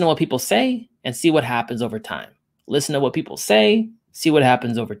 Listen to what people say and see what happens over time. Listen to what people say. See what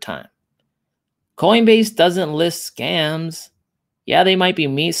happens over time. Coinbase doesn't list scams. Yeah, they might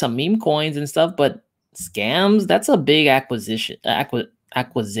be some meme coins and stuff, but scams, that's a big acquisition,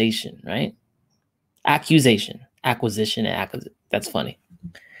 right? Acquisition. That's funny.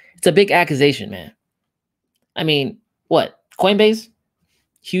 It's a big accusation, man. I mean, what? Coinbase,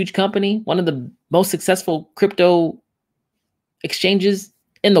 huge company, one of the most successful crypto exchanges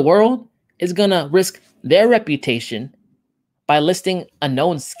in the world, is going to risk their reputation by listing a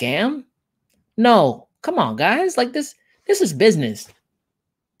known scam? No, come on, guys. Like this is business.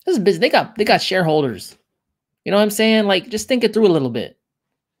 This is business. They got shareholders. You know what I'm saying? Like, just think it through a little bit.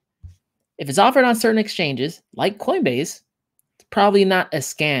 If it's offered on certain exchanges, like Coinbase, it's probably not a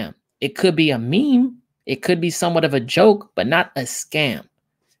scam. It could be a meme. It could be somewhat of a joke, but not a scam.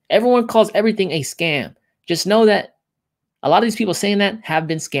 Everyone calls everything a scam. Just know that a lot of these people saying that have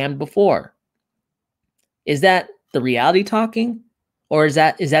been scammed before. Is that the reality talking? Or is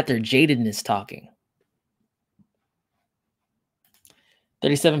that their jadedness talking?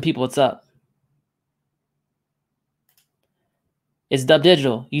 37 people, what's up? It's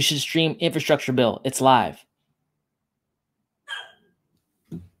Dubdigital. You should stream infrastructure bill. It's live.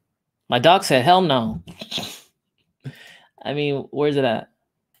 My dog said, hell no. I mean, where's it at?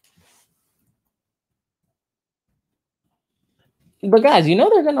 But guys, they're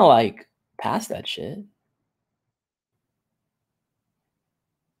going to like pass that shit.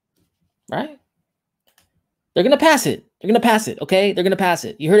 Right? They're going to pass it. They're going to pass it, okay? They're going to pass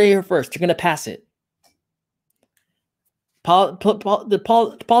it. You heard it here first. They're going to pass it.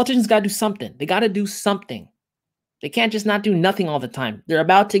 The politicians got to do something. They got to do something. They can't just not do nothing all the time. They're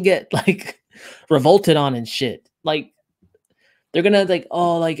about to get like revolted on and shit. Like they're gonna like,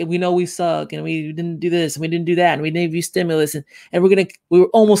 oh, like we know we suck and we didn't do this and we didn't do that and we didn't use stimulus and we were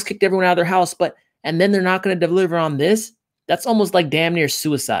almost kicked everyone out of their house, and then they're not gonna deliver on this. That's almost like damn near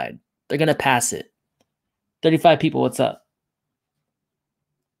suicide. They're gonna pass it. 35 people, what's up?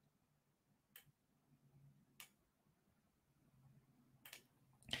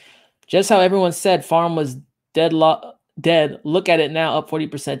 Just how everyone said farm was deadlocked Dead. Look at it now, up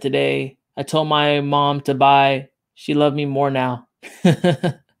 40% today. I told my mom to buy. She loved me more now.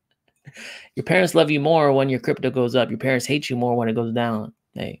 Your parents love you more when your crypto goes up. Your parents hate you more when it goes down.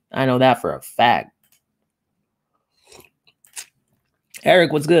 Hey, I know that for a fact.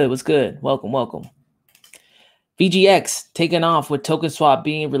 Eric, what's good? What's good? Welcome, welcome. VGX taking off with token swap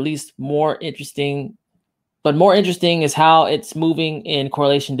being released. More interesting is how it's moving in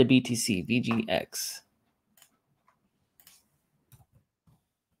correlation to BTC. VGX.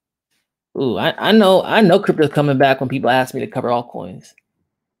 Ooh, I know crypto's coming back when people ask me to cover altcoins.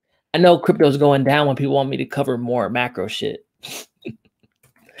 I know crypto's going down when people want me to cover more macro shit.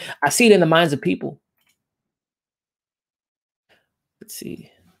 I see it in the minds of people. Let's see.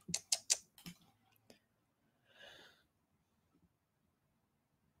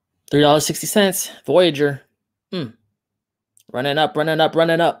 $3.60. Voyager. Running up, running up,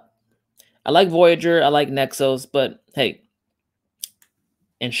 running up. I like Voyager. I like Nexos, but hey,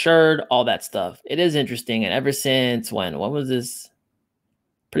 insured, all that stuff. It is interesting. And ever since when? What was this?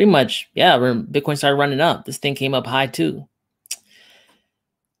 Pretty much, yeah, when Bitcoin started running up, this thing came up high too.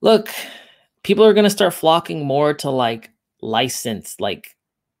 Look, people are going to start flocking more to like license, like,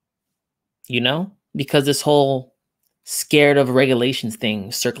 you know, because this whole scared of regulations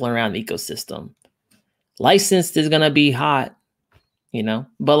thing circling around the ecosystem. Licensed is going to be hot, you know,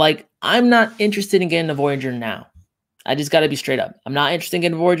 but like, I'm not interested in getting a Voyager now. I just got to be straight up. I'm not interested in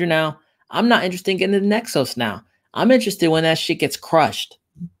getting a Voyager now. I'm not interested in getting the Nexos now. I'm interested when that shit gets crushed.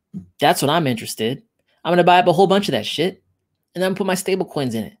 That's what I'm interested. I'm going to buy up a whole bunch of that shit and then put my stable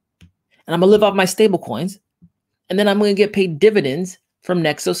coins in it. And I'm going to live off my stable coins. And then I'm going to get paid dividends from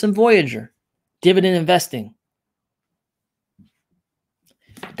Nexos and Voyager. Dividend investing.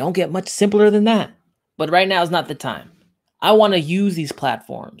 Don't get much simpler than that. But right now is not the time. I want to use these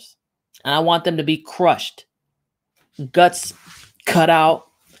platforms. And I want them to be crushed. Guts cut out.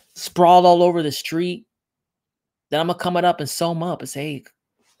 Sprawled all over the street. Then I'm going to come it up and sew them up and say, hey,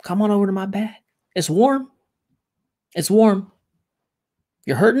 come on over to my bag. It's warm. It's warm.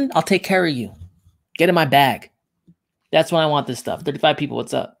 You're hurting? I'll take care of you. Get in my bag. That's when I want this stuff. 35 people,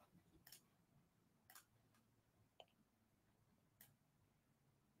 what's up?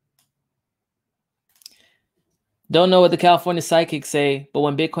 Don't know what the California psychics say, but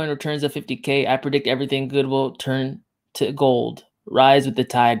when Bitcoin returns to 50K, I predict everything good will turn to gold. Rise with the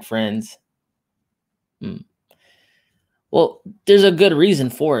tide, friends. Well, there's a good reason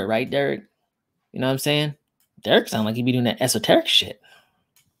for it, right, Derek? You know what I'm saying? Derek sounds like he'd be doing that esoteric shit.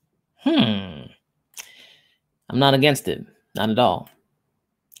 I'm not against it. Not at all.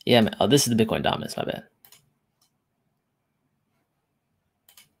 Yeah, man. Oh, this is the Bitcoin dominance. My bad.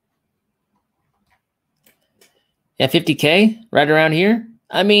 Yeah, 50K right around here.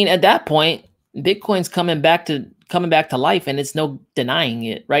 I mean, at that point, Bitcoin's coming back to life, and it's no denying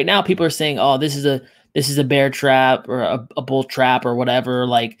it. Right now, people are saying, "Oh, this is a bear trap or a bull trap or whatever."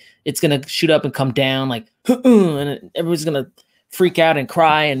 Like it's gonna shoot up and come down, like, and everyone's gonna freak out and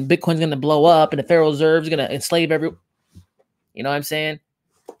cry, and Bitcoin's gonna blow up, and the Federal Reserve's gonna enslave everyone. You know what I'm saying?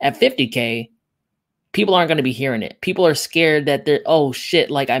 At 50K, people aren't going to be hearing it. People are scared that they're, oh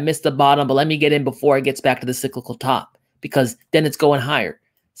shit, like I missed the bottom, but let me get in before it gets back to the cyclical top because then it's going higher.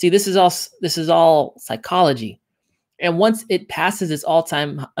 See, this is all psychology. And once it passes its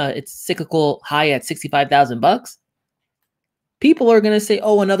all-time, its cyclical high at $65,000, people are going to say,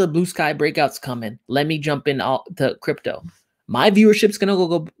 oh, another blue sky breakout's coming. Let me jump in to crypto. My viewership's going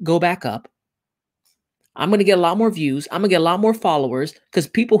to go back up. I'm going to get a lot more views. I'm going to get a lot more followers because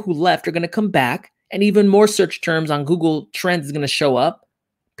people who left are going to come back, and even more search terms on Google Trends is going to show up.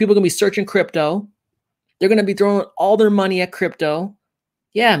 People are going to be searching crypto. They're going to be throwing all their money at crypto.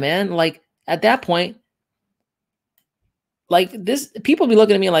 Yeah, man. Like at that point, like this, people be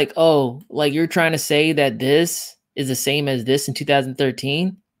looking at me like, oh, like you're trying to say that this is the same as this in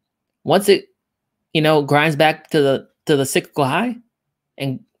 2013. Once it, grinds back to the cyclical high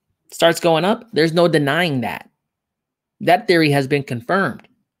and starts going up, there's no denying that. That theory has been confirmed.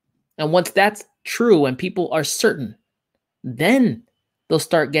 And once that's true and people are certain, then they'll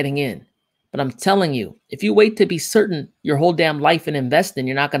start getting in. But I'm telling you, if you wait to be certain your whole damn life and invest in,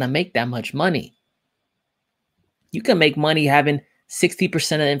 you're not going to make that much money. You can make money having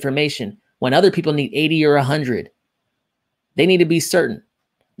 60% of information when other people need 80 or 100. They need to be certain.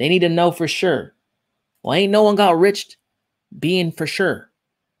 They need to know for sure. Well, ain't no one got rich being for sure.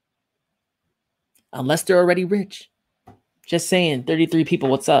 Unless they're already rich. Just saying, 33 people,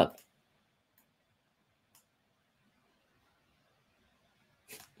 what's up?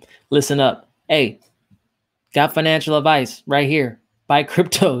 Listen up. Hey, got financial advice right here. Buy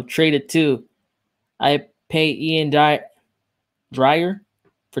crypto, trade it too. I pay Ian Dreyer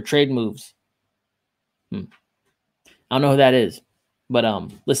for trade moves. I don't know who that is, but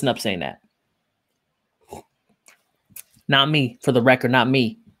listen up saying that. Not me, for the record, not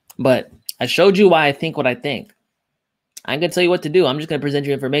me. But I showed you why I think what I think. I ain't gonna tell you what to do. I'm just gonna present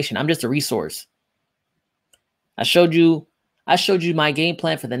you information. I'm just a resource. I showed you my game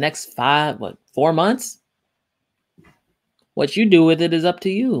plan for the next 4 months. What you do with it is up to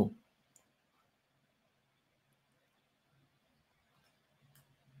you.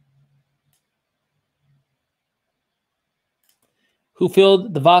 Who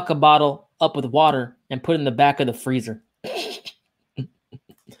filled the vodka bottle up with water and put it in the back of the freezer?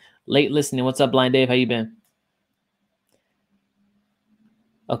 Late listening. What's up, Blind Dave? How you been?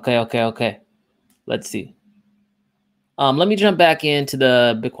 Okay. Let's see. Let me jump back into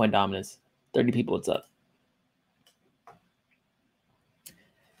the Bitcoin dominance. 30 people, what's up?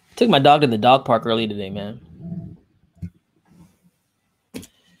 Took my dog to the dog park early today, man.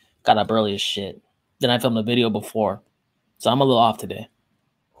 Got up early as shit. Then I filmed a video before. So I'm a little off today.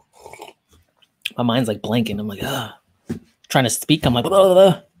 My mind's like blanking. I'm like, trying to speak. I'm like, blah, blah,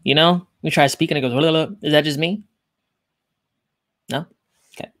 blah. You know? Let me try speaking. It goes, blah, blah, blah. Is that just me? No?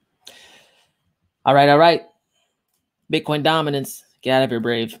 Okay. All right. Bitcoin dominance. Get out of here,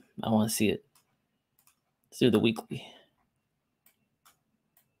 Brave. I want to see it. Let's do the weekly.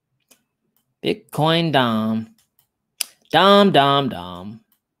 Bitcoin Dom.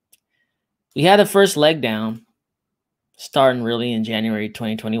 We had the first leg down, starting really in January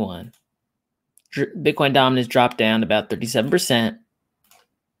 2021. Bitcoin dominance dropped down about 37%.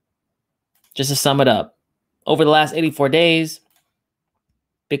 Just to sum it up, over the last 84 days,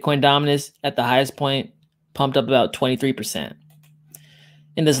 Bitcoin dominance at the highest point pumped up about 23%.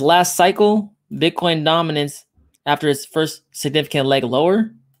 In this last cycle, Bitcoin dominance, after its first significant leg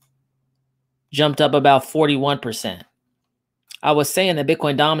lower, jumped up about 41%. I was saying that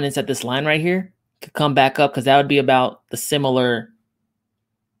Bitcoin dominance at this line right here could come back up because that would be about the similar,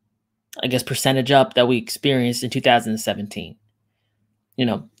 I guess, percentage up that we experienced in 2017. You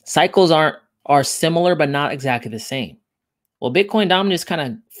know, cycles are similar, but not exactly the same. Will Bitcoin dominance kind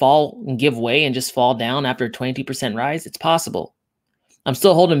of fall and give way and just fall down after a 22% rise? It's possible. I'm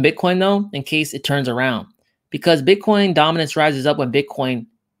still holding Bitcoin though, in case it turns around, because Bitcoin dominance rises up when Bitcoin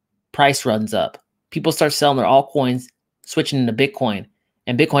price runs up. People start selling their altcoins, switching into Bitcoin,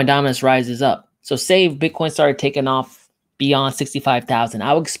 and Bitcoin dominance rises up. So say if Bitcoin started taking off beyond 65,000,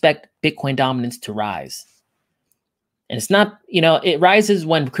 I would expect Bitcoin dominance to rise. And it's not, it rises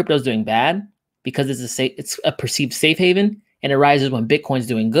when crypto's doing bad because it's a perceived safe haven, and it rises when Bitcoin's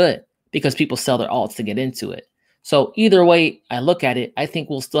doing good because people sell their alts to get into it. So either way I look at it, I think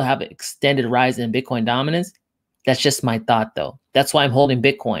we'll still have an extended rise in Bitcoin dominance. That's just my thought though. That's why I'm holding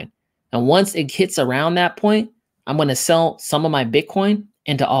Bitcoin. And once it hits around that point, I'm going to sell some of my Bitcoin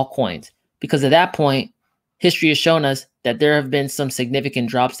into altcoins, because at that point, history has shown us that there have been some significant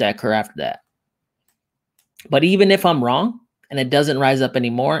drops that occur after that. But even if I'm wrong and it doesn't rise up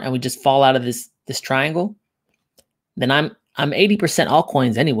anymore and we just fall out of this triangle, then I'm 80%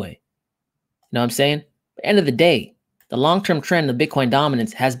 altcoins anyway. You know what I'm saying? At the end of the day, the long-term trend of Bitcoin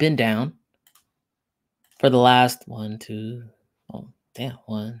dominance has been down for the last 1, 2,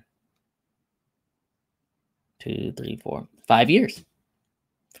 3, 4, 5 years.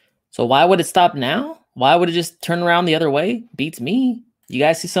 So why would it stop now? Why would it just turn around the other way? Beats me. You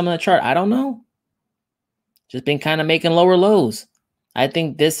guys see some of the chart? I don't know. Just been kind of making lower lows. I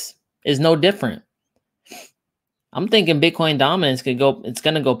think this is no different. I'm thinking Bitcoin dominance it's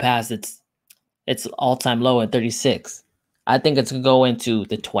going to go past its all-time low at 36. I think it's going to go into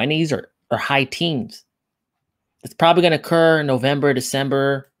the 20s or high teens. It's probably going to occur in November,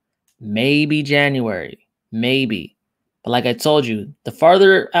 December, maybe January, maybe. But like I told you, the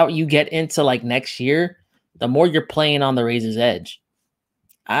farther out you get into like next year, the more you're playing on the razor's edge.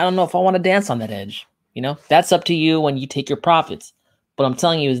 I don't know if I want to dance on that edge. That's up to you when you take your profits. What I'm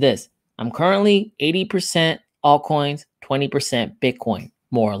telling you is this. I'm currently 80% altcoins, 20% Bitcoin,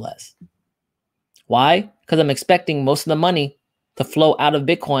 more or less. Why? Because I'm expecting most of the money to flow out of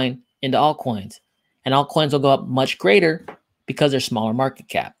Bitcoin into altcoins. And altcoins will go up much greater because they're smaller market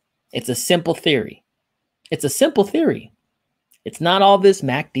cap. It's a simple theory. It's not all this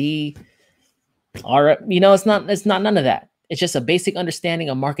MACD or, it's not none of that. It's just a basic understanding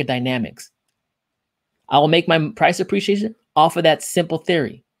of market dynamics. I will make my price appreciation off of that simple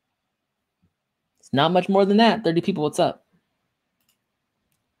theory. It's not much more than that. 30 people, what's up?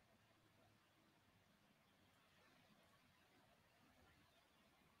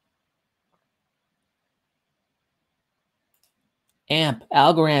 AMP,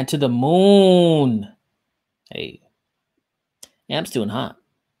 Algorand to the moon. Hey, AMP's doing hot.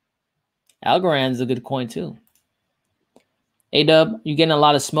 Algorand's a good coin too. A-Dub, you getting a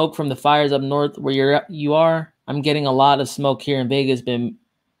lot of smoke from the fires up north where you are? I'm getting a lot of smoke here in Vegas, been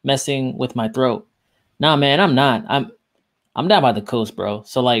messing with my throat. Nah, man, I'm not. I'm down by the coast, bro.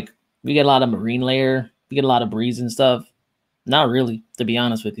 So like we get a lot of marine layer, we get a lot of breeze and stuff. Not really, to be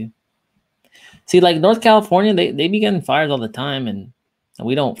honest with you. See, like North California, they be getting fires all the time, and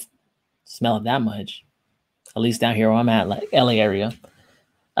we don't smell it that much. At least down here where I'm at, like LA area.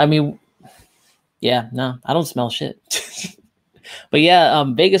 I mean, yeah, no, I don't smell shit. But yeah,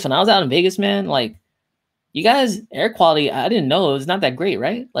 Vegas, when I was out in Vegas, man, like you guys, air quality, I didn't know it was not that great,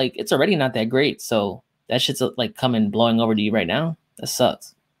 right? Like it's already not that great. So that shit's like coming blowing over to you right now. That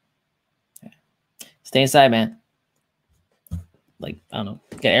sucks. Stay inside, man. Like, I don't know,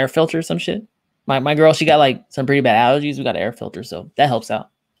 get air filter or some shit. My girl, she got like some pretty bad allergies. We got an air filter, so that helps out.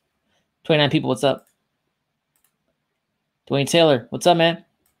 29 people, what's up? Dwayne Taylor, what's up, man?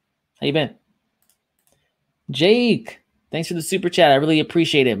 How you been? Jake, thanks for the super chat. I really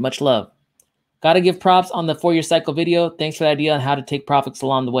appreciate it. Much love. Got to give props on the 4-year cycle video. Thanks for the idea on how to take profits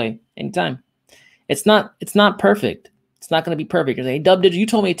along the way. Anytime. It's not perfect. It's not going to be perfect. Hey, Dubdigital, you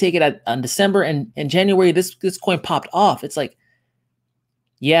told me to take it on December and in January. This coin popped off. It's like,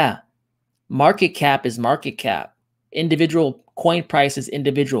 yeah, market cap is market cap. Individual coin price is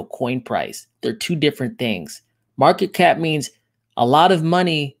individual coin price. They're two different things. Market cap means a lot of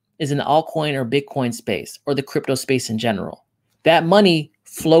money is in the altcoin or Bitcoin space or the crypto space in general. That money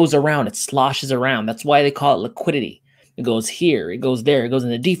flows around. It sloshes around. That's why they call it liquidity. It goes here. It goes there. It goes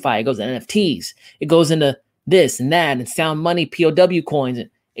into DeFi. It goes into NFTs. It goes into this and that and sound money, POW coins.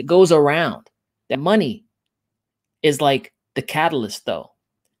 It goes around. That money is like the catalyst, though.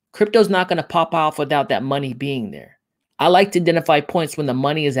 Crypto's not going to pop off without that money being there. I like to identify points when the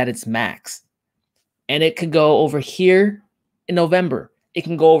money is at its max. And it could go over here in November. It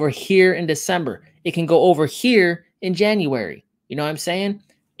can go over here in December. It can go over here in January. You know what I'm saying?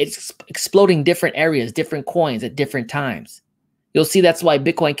 It's exploding different areas, different coins at different times. You'll see that's why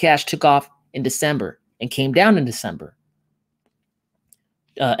Bitcoin Cash took off in December and came down in December.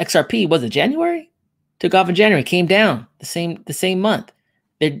 XRP, was it January? Took off in January, came down the same month.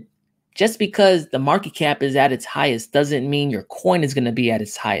 Just because the market cap is at its highest doesn't mean your coin is going to be at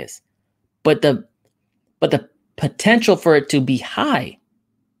its highest. But the potential for it to be high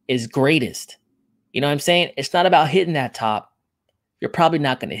is greatest. You know what I'm saying? It's not about hitting that top. You're probably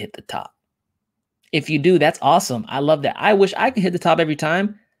not going to hit the top. If you do, that's awesome. I love that. I wish I could hit the top every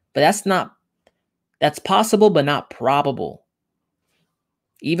time, but that's possible, but not probable.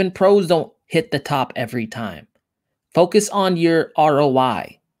 Even pros don't hit the top every time. Focus on your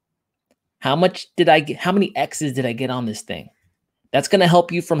ROI. How much did I get? How many X's did I get on this thing? That's going to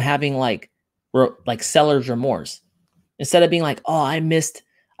help you from having like seller's remorse. Instead of being like, oh, I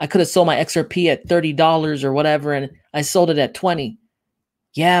could have sold my XRP at $30 or whatever, and I sold it at 20.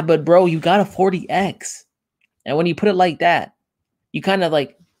 Yeah, but bro, you got a 40X. And when you put it like that, you kind of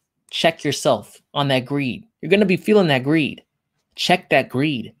like check yourself on that greed. You're going to be feeling that greed. Check that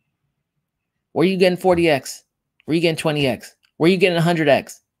greed. Where are you getting 40X? Where are you getting 20X? Where are you getting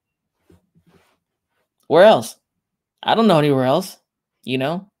 100X? Where else? I don't know anywhere else, you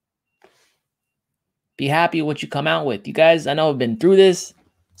know? Be happy with what you come out with. You guys, I know have been through this.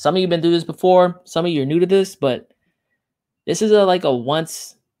 Some of you have been through this before. Some of you are new to this, but this is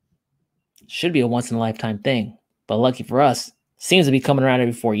should be a once in a lifetime thing. But lucky for us, seems to be coming around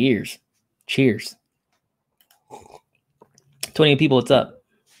every 4 years. Cheers. 28 people, what's up?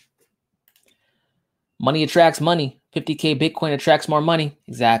 Money attracts money. 50K Bitcoin attracts more money.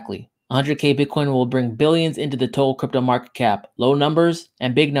 Exactly. 100K Bitcoin will bring billions into the total crypto market cap. Low numbers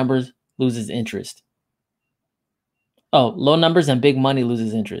and big numbers loses interest. Oh, low numbers and big money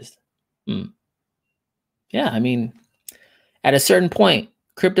loses interest. Yeah, I mean, at a certain point,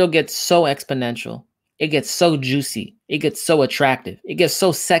 crypto gets so exponential. It gets so juicy. It gets so attractive. It gets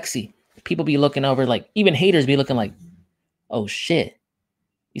so sexy. People be looking over, like, even haters be looking like, oh shit,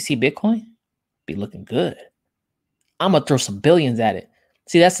 you see Bitcoin? Be looking good. I'm going to throw some billions at it.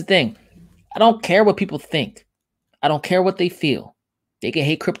 See, that's the thing. I don't care what people think. I don't care what they feel. They can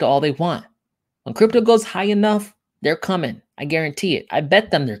hate crypto all they want. When crypto goes high enough, they're coming. I guarantee it. I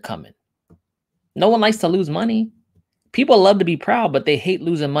bet them they're coming. No one likes to lose money. People love to be proud, but they hate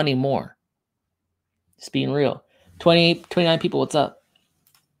losing money more. Just being real. 29 people, what's up?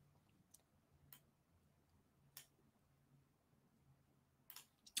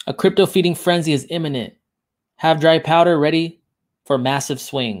 A crypto feeding frenzy is imminent. Have dry powder ready for massive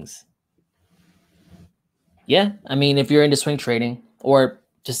swings. Yeah, I mean, if you're into swing trading or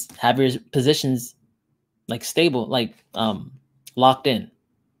just have your positions, like stable, like locked in.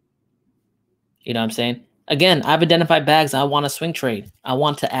 You know what I'm saying? Again, I've identified bags I want to swing trade. I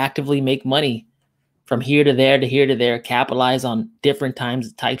want to actively make money from here to there to here to there, capitalize on different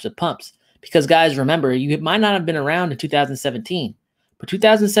types of pumps. Because guys, remember, you might not have been around in 2017, but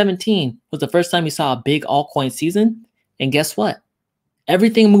 2017 was the first time you saw a big altcoin season. And guess what?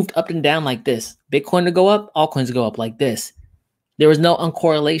 Everything moved up and down like this. Bitcoin to go up, altcoins to go up like this. There was no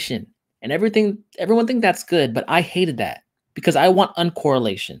uncorrelation. And everyone think that's good, but I hated that because I want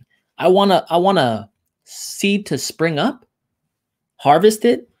uncorrelation. I want a seed to spring up, harvest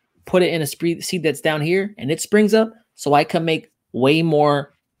it, put it in a seed that's down here, and it springs up so I can make way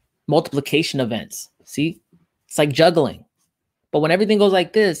more multiplication events. See? It's like juggling. But when everything goes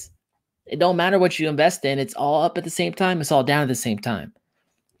like this, it don't matter what you invest in. It's all up at the same time. It's all down at the same time.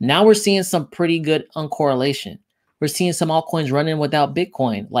 Now we're seeing some pretty good uncorrelation. We're seeing some altcoins running without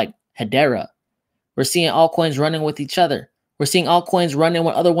Bitcoin, like Hedera. We're seeing altcoins running with each other. We're seeing altcoins running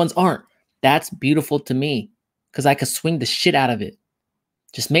when other ones aren't. That's beautiful to me because I could swing the shit out of it.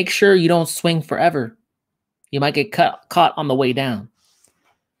 Just make sure you don't swing forever. You might get caught on the way down.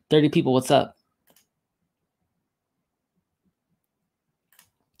 30 people, what's up?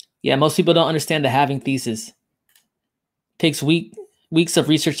 Yeah, most people don't understand the halving thesis. Takes weeks of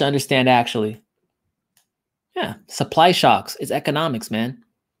research to understand, actually. Yeah, supply shocks is economics, man.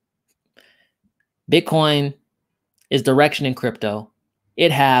 Bitcoin is direction in crypto.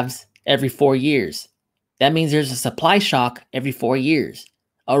 It halves every 4 years. That means there's a supply shock every 4 years.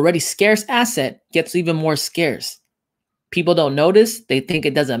 Already scarce asset gets even more scarce. People don't notice. They think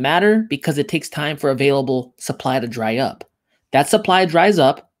it doesn't matter because it takes time for available supply to dry up. That supply dries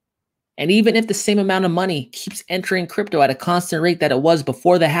up. And even if the same amount of money keeps entering crypto at a constant rate that it was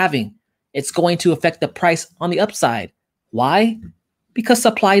before the halving, it's going to affect the price on the upside. Why? Because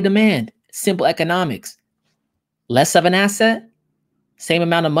supply demand, simple economics. Less of an asset, same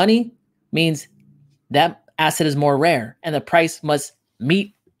amount of money means that asset is more rare and the price must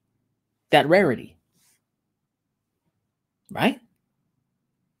meet that rarity. Right?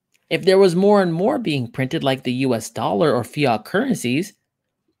 If there was more and more being printed like the US dollar or fiat currencies,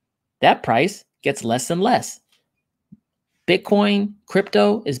 that price gets less and less. Bitcoin,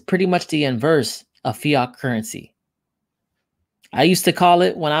 crypto is pretty much the inverse of fiat currency. I used to call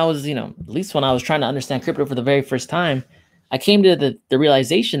it when I was, at least when I was trying to understand crypto for the very first time, I came to the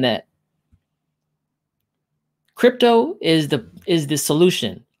realization that crypto is the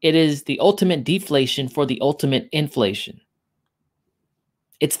solution. It is the ultimate deflation for the ultimate inflation.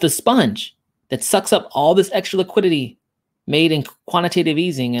 It's the sponge that sucks up all this extra liquidity made in quantitative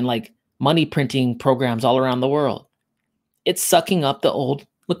easing and like money printing programs all around the world. It's sucking up the old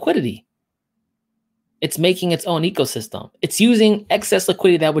liquidity. It's making its own ecosystem. It's using excess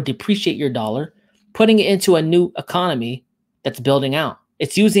liquidity that would depreciate your dollar, putting it into a new economy that's building out.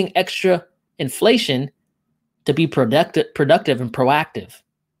 It's using extra inflation to be productive and proactive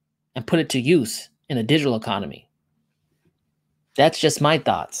and put it to use in a digital economy. That's just my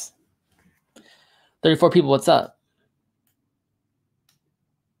thoughts. 34 people, what's up?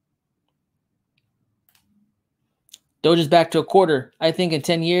 Doge is back to a quarter. I think in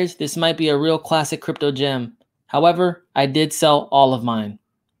 10 years, this might be a real classic crypto gem. However, I did sell all of mine.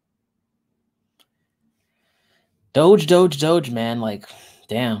 Doge, man. Like,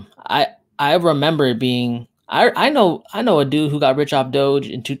 damn. I remember it being, I know a dude who got rich off Doge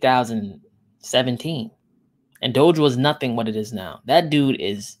in 2017. And Doge was nothing what it is now. That dude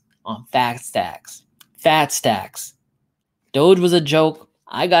is on fat stacks. Doge was a joke.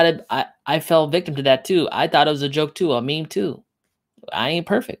 I got it. I fell victim to that too. I thought it was a joke too, a meme too. I ain't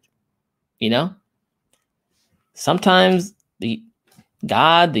perfect. Sometimes the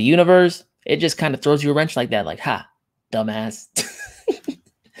God, the universe, it just kind of throws you a wrench like that. Like, ha, dumbass.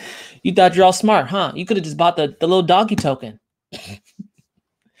 You thought you're all smart, huh? You could have just bought the little doggy token.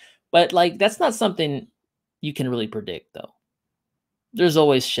 But like, that's not something you can really predict though. There's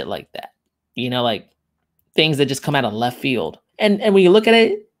always shit like that. Like things that just come out of left field. And when you look at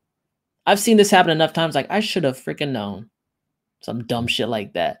it, I've seen this happen enough times. Like I should have freaking known some dumb shit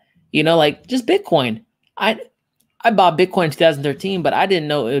like that. Like just Bitcoin. I bought Bitcoin in 2013, but I didn't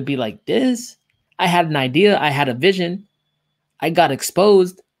know it would be like this. I had an idea. I had a vision. I got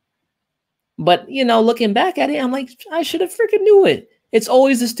exposed. But, looking back at it, I'm like, I should have freaking knew it. It's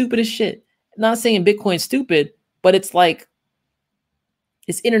always the stupidest shit. I'm not saying Bitcoin's stupid, but it's like,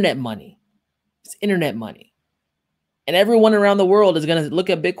 it's internet money. It's internet money. And everyone around the world is going to look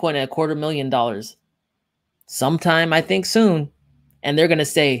at Bitcoin at $250,000 sometime, I think soon. And they're going to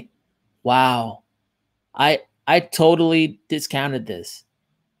say, wow, I totally discounted this.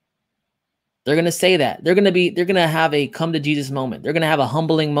 They're going to say that. They're going to have a come to Jesus moment. They're going to have a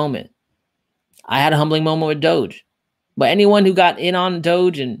humbling moment. I had a humbling moment with Doge. But anyone who got in on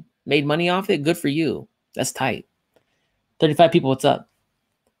Doge and made money off it, good for you. That's tight. 35 people, what's up?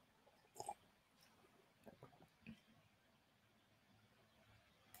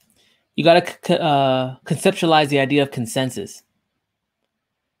 You got to conceptualize the idea of consensus.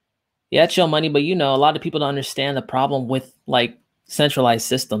 Yeah, it's your money, but you know, a lot of people don't understand the problem with like centralized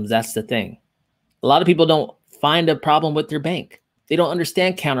systems. That's the thing. A lot of people don't find a problem with their bank. They don't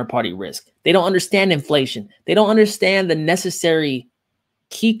understand counterparty risk. They don't understand inflation. They don't understand the necessary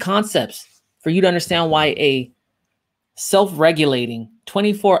key concepts for you to understand why a self-regulating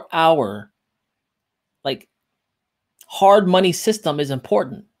 24-hour like hard money system is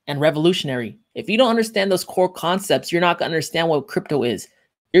important and revolutionary. If you don't understand those core concepts, you're not going to understand what crypto is.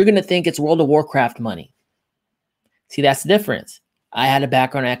 You're going to think it's World of Warcraft money. See, that's the difference. I had a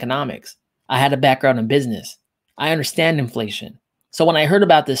background in economics. I had a background in business. I understand inflation. So when I heard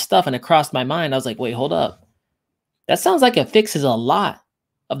about this stuff and it crossed my mind, I was like, wait, hold up. That sounds like it fixes a lot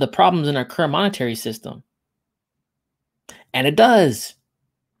of the problems in our current monetary system. And it does.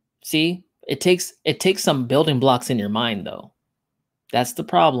 See, it takes some building blocks in your mind, though. That's the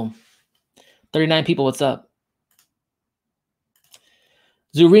problem. 39 people, what's up?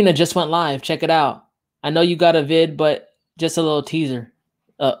 ZooRena just went live. Check it out. I know you got a vid, but just a little teaser.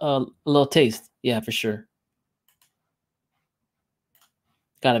 A little taste. Yeah, for sure.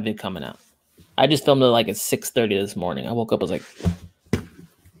 Got a vid coming out. I just filmed it like at 6:30 this morning. I woke up, I was like,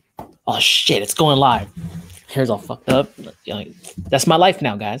 oh shit, it's going live. Hair's all fucked up. That's my life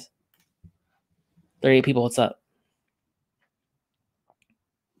now, guys. 38 people, what's up?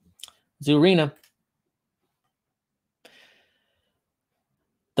 ZooRena.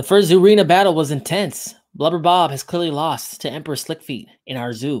 The first ZooRena battle was intense. Blubber Bob has clearly lost to Emperor Slickfeet in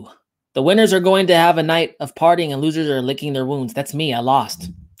our zoo. The winners are going to have a night of partying and losers are licking their wounds. That's me. I lost.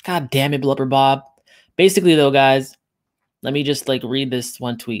 God damn it, Blubber Bob. Basically, though, guys, let me just like read this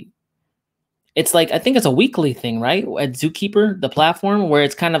one tweet. It's like, I think it's a weekly thing, right? At Zookeeper, the platform, where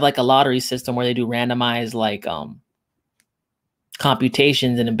it's kind of like a lottery system where they do randomized like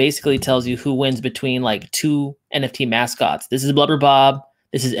computations, and it basically tells you who wins between like two NFT mascots. This is Blubber Bob.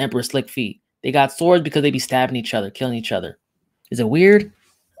 This is Emperor Slickfeet. They got swords because they be stabbing each other, killing each other. Is it weird?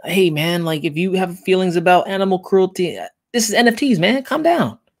 Hey, man, like if you have feelings about animal cruelty, this is NFTs, man. Calm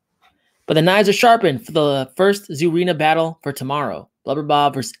down. But the knives are sharpened for the first ZooRena battle for tomorrow. Blubber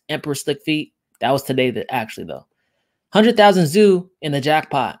Bob versus Emperor Slickfeet. That was today, actually, though. 100,000 Zoo in the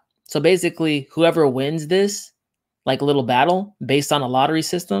jackpot. So basically, whoever wins this, like a little battle based on a lottery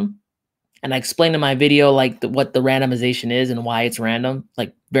system, and I explained in my video like what the randomization is and why it's random,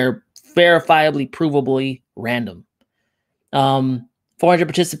 like verifiably, provably random. 400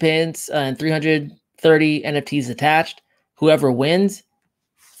 participants and 330 NFTs attached. Whoever wins,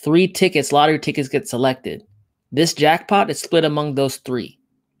 3 tickets, lottery tickets get selected. This jackpot is split among those 3.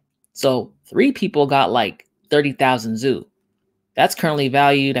 So 3 people got like 30,000 Zoo. That's currently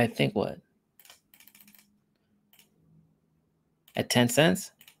valued, I think, what? At 10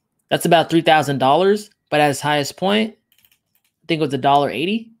 cents? That's about $3,000, but at its highest point, I think it was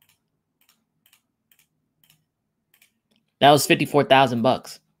 $1.80. That was 54,000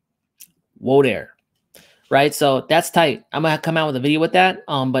 bucks. Whoa there. Right? So that's tight. I'm going to come out with a video with that.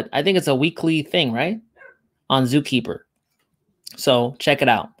 But I think it's a weekly thing, right? On Zookeeper. So check it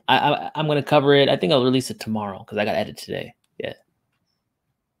out. I'm going to cover it. I think I'll release it tomorrow because I got to edit today. Yeah.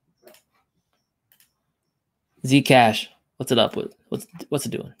 Zcash. What's it up with? What's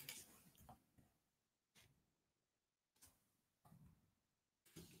it doing?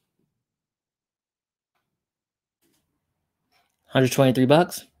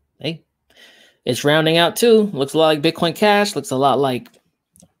 $123. Hey, it's rounding out too. Looks a lot like Bitcoin Cash. Looks a lot like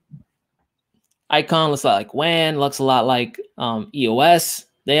Icon. Looks a lot like WAN. Looks a lot like EOS.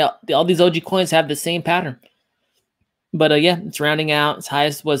 All these OG coins have the same pattern. But yeah, it's rounding out. Its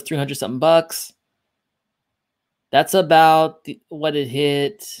highest was 300 something bucks. That's about what it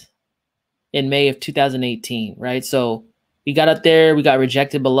hit in May of 2018, right? So we got up there. We got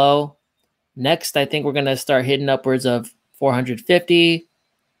rejected below. Next, I think we're gonna start hitting upwards of 450,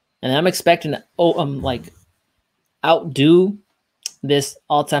 and I'm expecting to like outdo this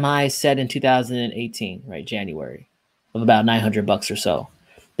all-time high set in 2018, right? January, of about 900 bucks or so.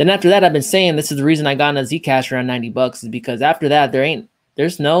 Then after that, I've been saying this is the reason I got into Zcash around 90 bucks is because after that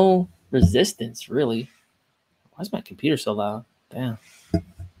there's no resistance really. Why is my computer so loud? Damn.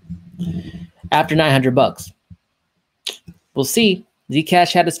 After 900 bucks, we'll see.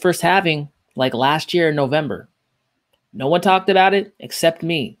 Zcash had its first halving like last year in November. No one talked about it except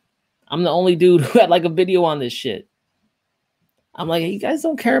me. I'm the only dude who had like a video on this shit. I'm like, hey, you guys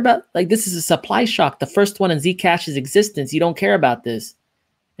don't care about, like, this is a supply shock. The first one in Zcash's existence. You don't care about this.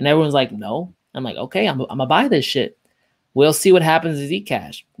 And everyone's like, no. I'm like, okay, I'm gonna buy this shit. We'll see what happens to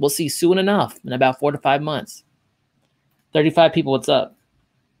Zcash. We'll see soon enough in about 4 to 5 months. 35 people, what's up?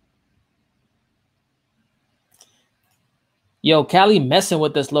 Yo, Cali messing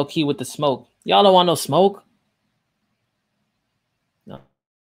with us low key with the smoke. Y'all don't want no smoke? No.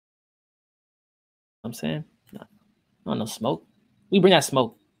 I'm saying? No. I don't want no smoke. We bring that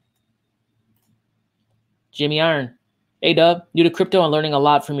smoke. Jimmy Iron. Hey, Dub. New to crypto and learning a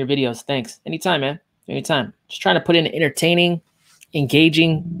lot from your videos. Thanks. Anytime, man. Anytime. Just trying to put in an entertaining,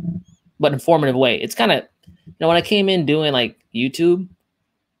 engaging, but informative way. It's kind of, you know, when I came in doing like YouTube,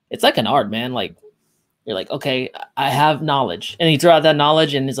 it's like an art, man. Like, you're like, okay, I have knowledge. And you throw out that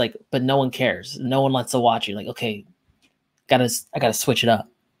knowledge and it's like, but no one cares. No one wants to watch you. Like, okay, I gotta switch it up,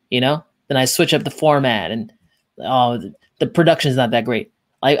 you know? Then I switch up the format and the production is not that great.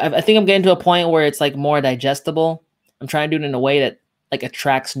 I think I'm getting to a point where it's like more digestible. I'm trying to do it in a way that like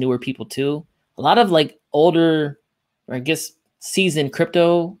attracts newer people too. A lot of like older, or I guess seasoned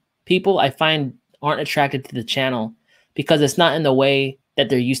crypto people, I find aren't attracted to the channel because it's not in the way that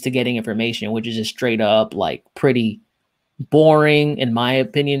they're used to getting information, which is just straight up like pretty boring, in my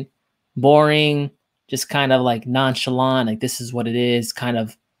opinion. Boring, just kind of like nonchalant, like this is what it is kind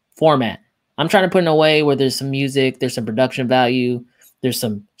of format. I'm trying to put in a way where there's some music, there's some production value, there's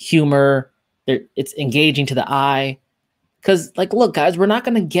some humor, it's engaging to the eye. Because, like, look, guys, we're not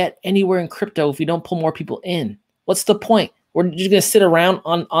going to get anywhere in crypto if we don't pull more people in. What's the point? We're just going to sit around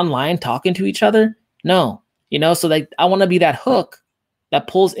online talking to each other? No. You know, so like, I want to be that hook that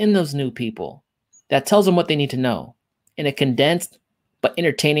pulls in those new people, that tells them what they need to know in a condensed but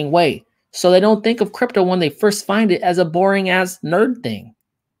entertaining way. So they don't think of crypto when they first find it as a boring-ass nerd thing.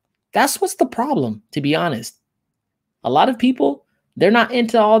 That's what's the problem, to be honest. A lot of people, they're not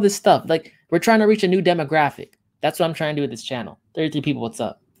into all this stuff. Like, we're trying to reach a new demographic. That's what I'm trying to do with this channel. 33 people, what's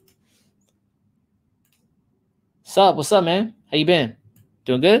up? What's up, man? How you been?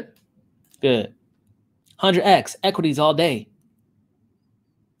 Doing good? Good. 100x, equities all day.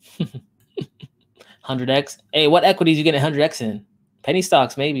 100x. Hey, what equities you getting 100x in? Penny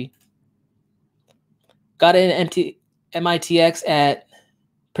stocks, maybe. Got in MITX at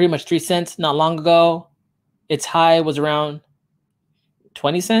pretty much 3 cents not long ago. Its high was around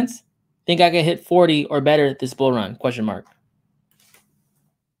 20 cents. Think I can hit 40 or better this bull run? Question mark.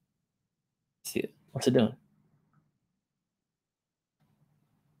 Let's see it. What's it doing?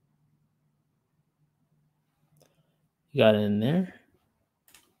 You got it in there.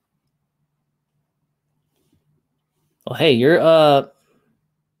 Oh, hey, you're oh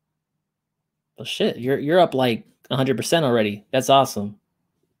shit, you're up like 100% already. That's awesome.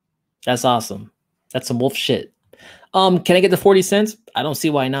 That's awesome. That's some wolf shit. Can I get the 40 cents? I don't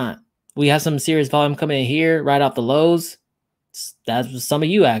see why not. We have some serious volume coming in here right off the lows. That's some of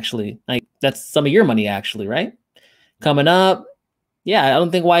you actually. Like, that's some of your money actually, right? Coming up. Yeah, I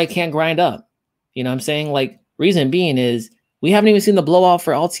don't think why it can't grind up. You know what I'm saying? Like, reason being is we haven't even seen the blow off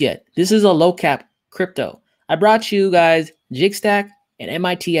for alts yet. This is a low cap crypto. I brought you guys Jigstack and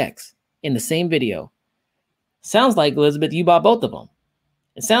MITX in the same video. Sounds like, Elizabeth, you bought both of them.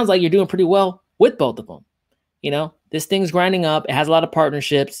 It sounds like you're doing pretty well with both of them. You know, this thing's grinding up. It has a lot of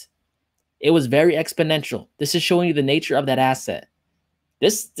partnerships. It was very exponential. This is showing you the nature of that asset.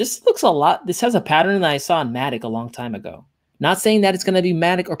 This looks a lot. This has a pattern that I saw in Matic a long time ago. Not saying that it's going to be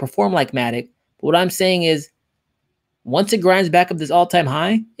Matic or perform like Matic, but what I'm saying is once it grinds back up this all-time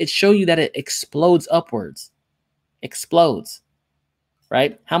high, it shows you that it explodes upwards. Explodes,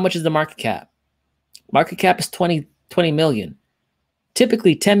 right? How much is the market cap? Market cap is 20 million.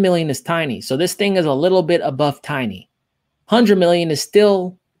 Typically 10 million is tiny. So this thing is a little bit above tiny. 100 million is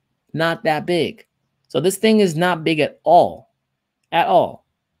still not that big. So this thing is not big at all. At all.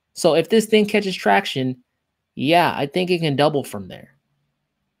 So if this thing catches traction, yeah, I think it can double from there.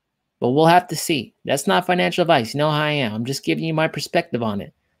 But we'll have to see. That's not financial advice. You know how I am. I'm just giving you my perspective on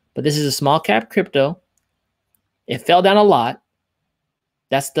it. But this is a small cap crypto. It fell down a lot.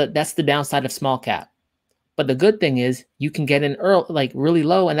 That's the downside of small cap. But the good thing is you can get in early, like really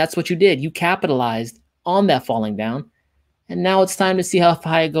low, and that's what you did. You capitalized on that falling down. And now it's time to see how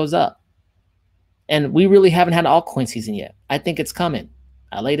high it goes up. And we really haven't had an altcoin season yet. I think it's coming.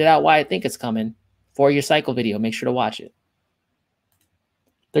 I laid it out why I think it's coming. 4-year cycle video. Make sure to watch it.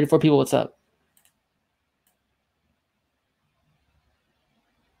 34 people, what's up?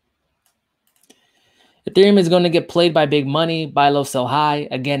 Ethereum is going to get played by big money, buy low, sell high,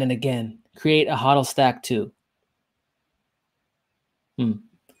 again and again. Create a hodl stack too.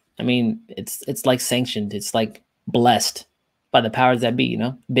 I I mean, it's like sanctioned. It's like blessed by the powers that be, you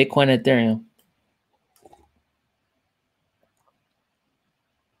know? Bitcoin and Ethereum.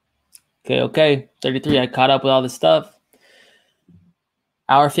 Okay. 33. I caught up with all this stuff.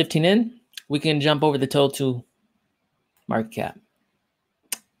 Hour 15 in, we can jump over the total market cap.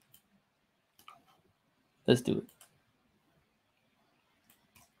 Let's do it.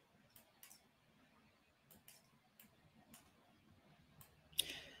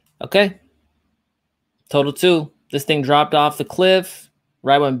 Okay. Total 2. This thing dropped off the cliff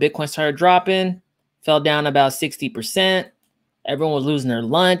right when Bitcoin started dropping. Fell down about 60%. Everyone was losing their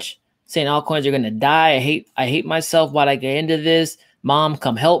lunch, saying altcoins are going to die. I hate myself. Why'd I get into this? Mom,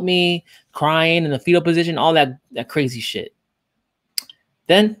 come help me. Crying in the fetal position, all that crazy shit.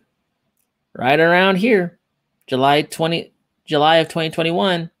 Then, right around here, July of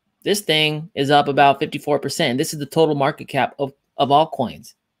 2021, this thing is up about 54%. This is the total market cap of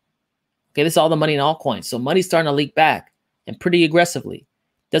altcoins. Okay, this is all the money in altcoins. So money's starting to leak back and pretty aggressively.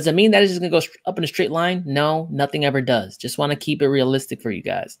 Does it mean that it's just going to go up in a straight line? No, nothing ever does. Just want to keep it realistic for you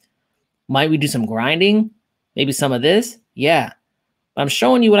guys. Might we do some grinding? Maybe some of this? Yeah. But I'm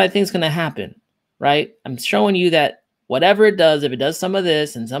showing you what I think is going to happen, right? I'm showing you that whatever it does, if it does some of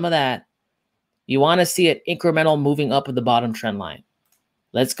this and some of that, you want to see it incremental moving up of the bottom trend line.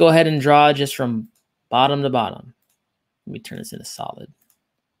 Let's go ahead and draw just from bottom to bottom. Let me turn this into solid.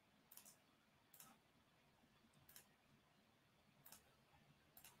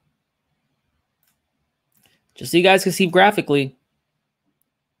 Just so you guys can see graphically.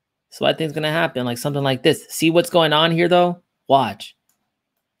 So I think is going to happen, like something like this. See what's going on here, though? Watch.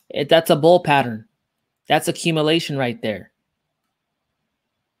 That's a bull pattern. That's accumulation right there.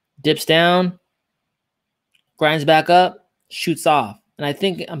 Dips down, grinds back up, shoots off. And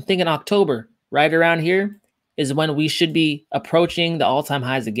I'm thinking October, right around here, is when we should be approaching the all-time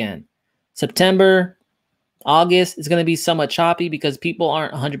highs again. September, August is going to be somewhat choppy because people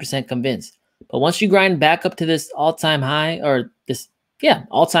aren't 100% convinced. But once you grind back up to this all-time high, or this,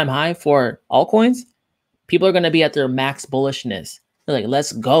 all-time high for altcoins, people are going to be at their max bullishness. They're like,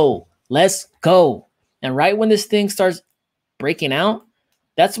 let's go. Let's go. And right when this thing starts breaking out,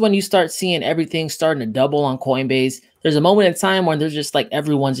 that's when you start seeing everything starting to double on Coinbase. There's a moment in time when there's just like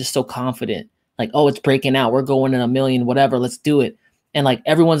everyone's just so confident. Like, oh, it's breaking out. We're going in a million, whatever. Let's do it. And like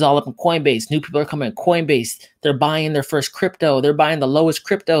everyone's all up in Coinbase. New people are coming in Coinbase. They're buying their first crypto. They're buying the lowest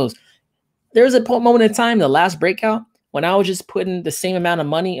cryptos. There's a moment in time, the last breakout, when I was just putting the same amount of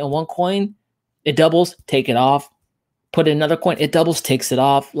money in one coin, it doubles, take it off. Put in another coin, it doubles, takes it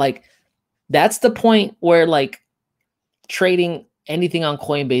off. Like, that's the point where like trading anything on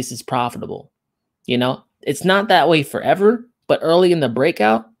Coinbase is profitable. You know, it's not that way forever, but early in the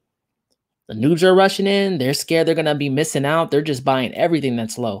breakout, the noobs are rushing in. They're scared they're going to be missing out. They're just buying everything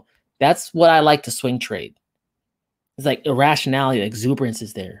that's low. That's what I like to swing trade. It's like irrationality, exuberance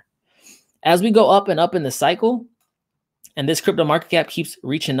is there. As we go up and up in the cycle, and this crypto market cap keeps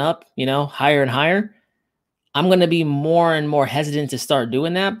reaching up, you know, higher and higher, I'm going to be more and more hesitant to start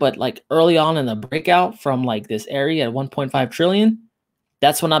doing that. But like early on in the breakout from like this area at 1.5 trillion,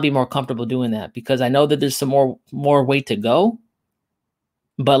 that's when I'll be more comfortable doing that, because I know that there's some more way to go,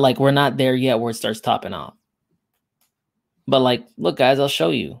 but like we're not there yet where it starts topping off. But like, look guys, I'll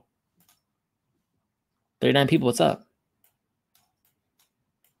show you. 39 people, what's up?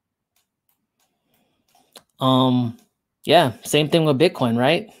 Yeah, same thing with Bitcoin,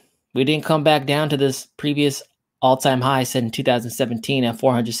 right? We didn't come back down to this previous all-time high set in 2017 at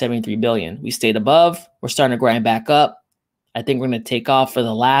 473 billion. We stayed above. We're starting to grind back up. I think we're going to take off for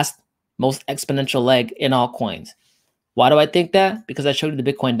the last most exponential leg in all coins. Why do I think that? Because I showed you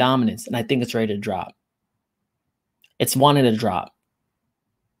the Bitcoin dominance, and I think it's ready to drop. It's wanting to drop.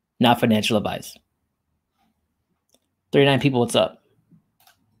 Not financial advice. 39 people, what's up?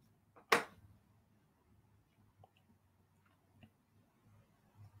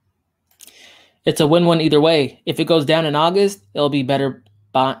 It's a win-win either way. If it goes down in August, it'll be better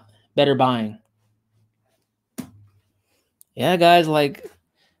buying. Yeah, guys, like,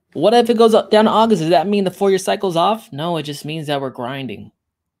 what if it goes up down to August? Does that mean the 4-year cycle's off? No, it just means that we're grinding.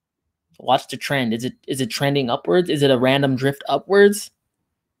 Watch the trend. Is it trending upwards? Is it a random drift upwards?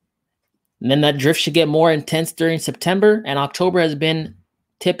 And then that drift should get more intense during September, and October has been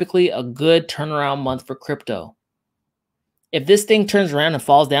typically a good turnaround month for crypto. If this thing turns around and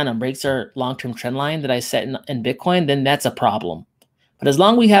falls down and breaks our long-term trend line that I set in Bitcoin, then that's a problem. But as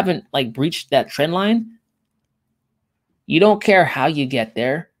long as we haven't like breached that trend line, you don't care how you get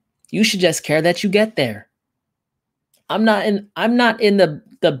there. You should just care that you get there. I'm not in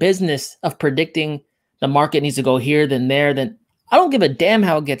the business of predicting the market needs to go here, then there, then I don't give a damn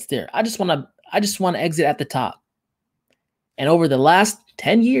how it gets there. I just want to exit at the top. And over the last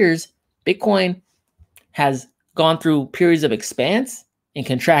 10 years, Bitcoin has gone through periods of expanse and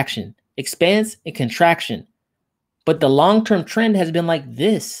contraction, expanse and contraction. But the long-term trend has been like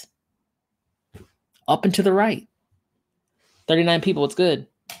this, up and to the right. 39 people, it's good.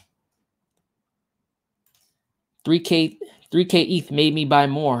 3K ETH made me buy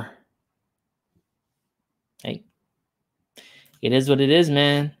more. Hey, it is what it is,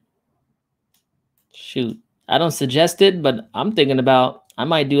 man. Shoot, I don't suggest it, but I'm thinking about, I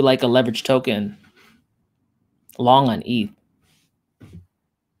might do like a leverage token long on ETH.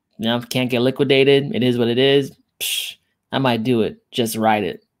 If it can't get liquidated, it is what it is. Psh, I might do it. Just ride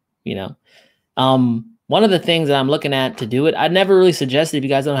it, One of the things that I'm looking at to do it, I never really suggested, if you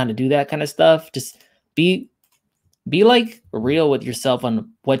guys don't know how to do that kind of stuff, just be like real with yourself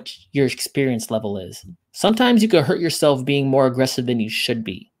on what your experience level is. Sometimes you could hurt yourself being more aggressive than you should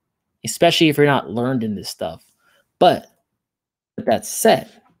be, especially if you're not learned in this stuff. But with that said,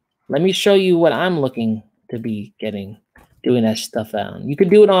 let me show you what I'm looking to be doing that stuff on. You could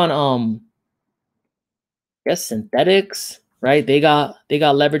do it on I guess synthetics, right? They got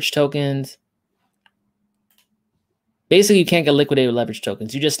leverage tokens. Basically, you can't get liquidated with leverage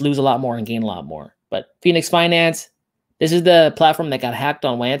tokens. You just lose a lot more and gain a lot more. But Phoenix Finance, this is the platform that got hacked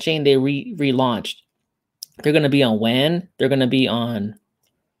on Unchained. They relaunched. They're going to be on WAN. They're going to be on,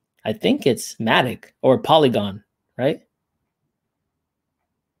 I think it's Matic or Polygon, right?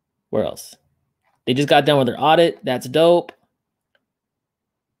 Where else? They just got done with their audit. That's dope.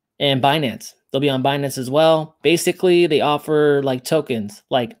 And Binance. They'll be on Binance as well. Basically, they offer like tokens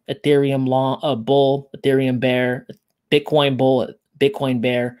like Ethereum Bull, Ethereum Bear, Bitcoin Bull, Bitcoin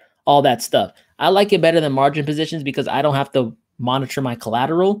Bear, all that stuff. I like it better than margin positions because I don't have to monitor my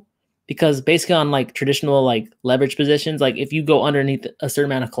collateral. Because basically on like traditional like leverage positions, like if you go underneath a certain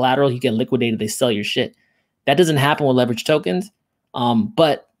amount of collateral, you get liquidated, they sell your shit. That doesn't happen with leverage tokens.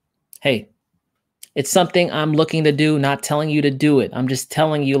 But hey, it's something I'm looking to do, not telling you to do it. I'm just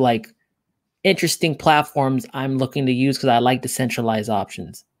telling you like interesting platforms I'm looking to use because I like decentralized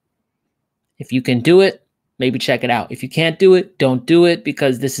options. If you can do it, maybe check it out. If you can't do it, don't do it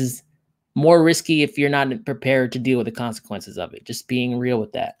because this is more risky if you're not prepared to deal with the consequences of it. Just being real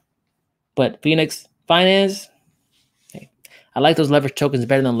with that. But Phoenix Finance, hey, I like those leverage tokens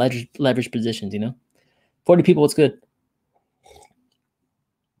better than leverage positions, 40 people, it's good.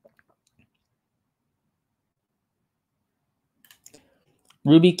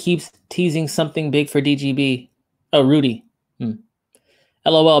 Ruby keeps teasing something big for DGB. Oh, Rudy.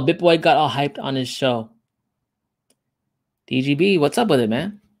 LOL, BitBoy got all hyped on his show. DGB, what's up with it,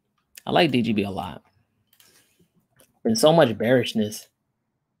 man? I like DGB a lot. Been so much bearishness.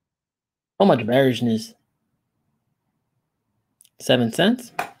 So much bearishness. 7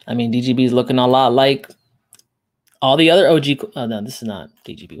 cents. I mean, DGB is looking a lot like all the other OG. Oh, no, this is not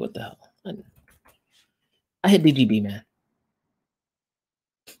DGB. What the hell? I hit DGB, man.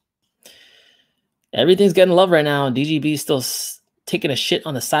 Everything's getting love right now. DGB is still taking a shit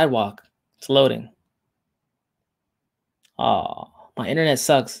on the sidewalk. It's loading. Oh, my internet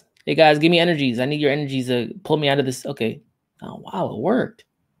sucks. Hey, guys, give me energies. I need your energies to pull me out of this. Okay. Oh, wow, it worked.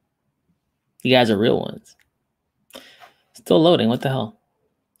 You guys are real ones. Still loading. What the hell?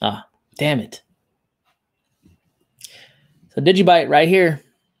 Ah, damn it. So Digibyte right here.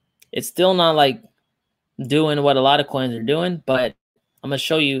 It's still not like doing what a lot of coins are doing, but I'm going to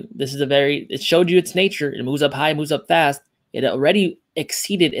show you. This is it showed you its nature. It moves up high, moves up fast. It already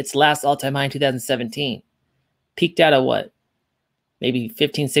exceeded its last all-time high in 2017. Peaked out at what? Maybe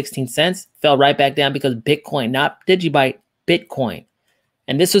 15, 16 cents. Fell right back down because Bitcoin, not Digibyte, Bitcoin.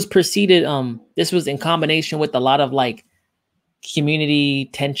 And this was preceded, this was in combination with a lot of like community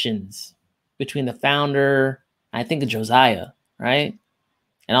tensions between the founder, I think Josiah, right?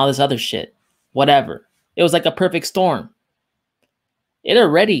 And all this other shit. Whatever. It was like a perfect storm. It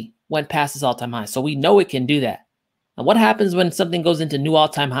already went past its all-time high. So we know it can do that. And what happens when something goes into new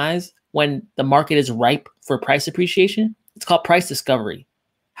all-time highs? When the market is ripe for price appreciation? It's called price discovery.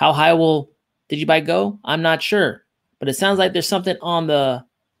 How high will Digibyte go? I'm not sure. But it sounds like there's something on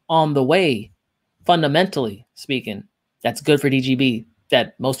the way, fundamentally speaking, that's good for DGB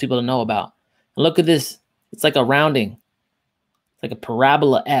that most people don't know about. And look at this. It's like a rounding. It's like a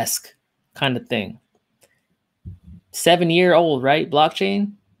parabola-esque kind of thing. 7-year-old, right?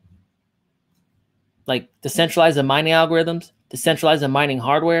 Blockchain. Like decentralized and mining algorithms, decentralized and mining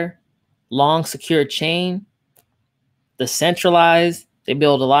hardware, long secure chain, decentralized. They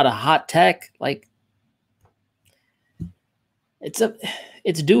build a lot of hot tech. Like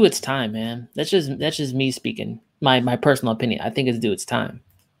it's due its time, man. That's just me speaking. my personal opinion. I think it's due its time.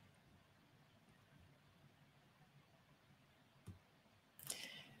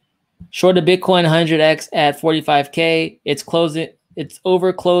 Short of Bitcoin 100x at 45K. It's closing. It's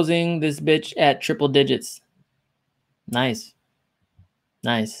over closing this bitch at triple digits. Nice.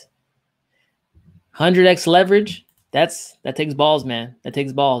 Nice. 100x leverage. That takes balls, man. That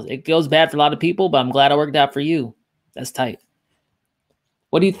takes balls. It goes bad for a lot of people, but I'm glad it worked out for you. That's tight.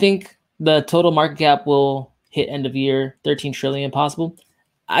 What do you think the total market cap will hit end of year? 13 trillion possible.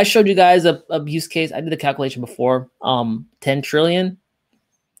 I showed you guys a use case. I did the calculation before. 10 trillion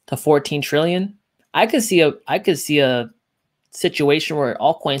to 14 trillion. I could see a situation where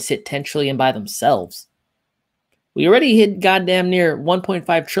altcoins hit 10 trillion by themselves. We already hit goddamn near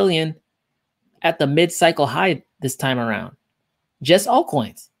 1.5 trillion at the mid-cycle high this time around. Just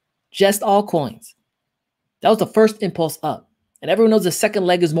altcoins. Just altcoins. That was the first impulse up. And everyone knows the second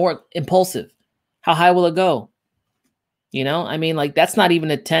leg is more impulsive. How high will it go? You know, I mean, like, that's not even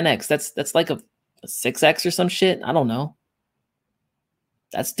a 10x. That's like a 6x or some shit. I don't know.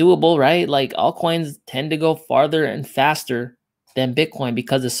 That's doable, right? Like, altcoins tend to go farther and faster than Bitcoin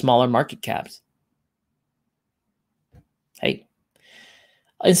because of smaller market caps. Hey,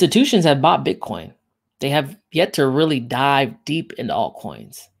 institutions have bought Bitcoin. They have yet to really dive deep into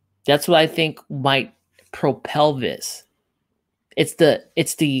altcoins. That's what I think might propel this. It's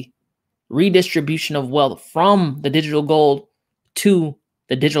the redistribution of wealth from the digital gold to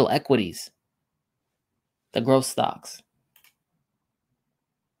the digital equities, the growth stocks.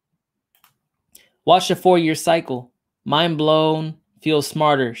 Watch the 4-year cycle. Mind blown, feel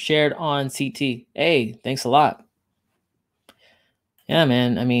smarter. Shared on CT. Hey, thanks a lot. Yeah,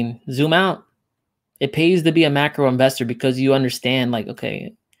 man. I mean, zoom out. It pays to be a macro investor because you understand, like,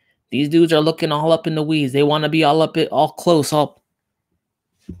 okay, these dudes are looking all up in the weeds. They want to be all close, all.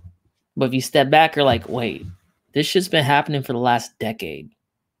 But if you step back, you're like, wait, this shit's been happening for the last decade.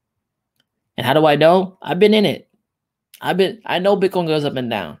 And how do I know? I've been in it. I know Bitcoin goes up and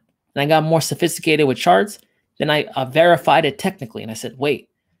down. And I got more sophisticated with charts. Then I verified it technically. And I said, wait,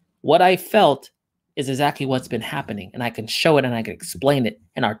 what I felt is exactly what's been happening. And I can show it and I can explain it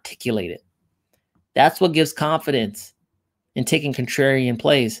and articulate it. That's what gives confidence in taking contrarian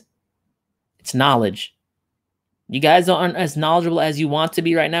plays. It's knowledge. You guys aren't as knowledgeable as you want to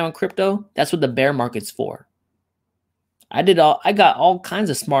be right now in crypto. That's what the bear market's for. I got all kinds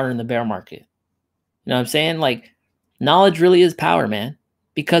of smarter in the bear market. You know what I'm saying? Like, knowledge really is power, man,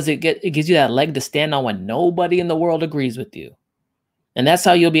 because it gives you that leg to stand on when nobody in the world agrees with you. And that's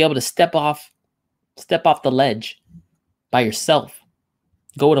how you'll be able to step off the ledge by yourself.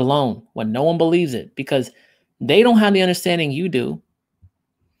 Go it alone when no one believes it because they don't have the understanding you do.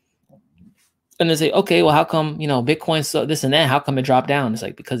 And they say, okay, well, how come, Bitcoin, so this and that, how come it dropped down? It's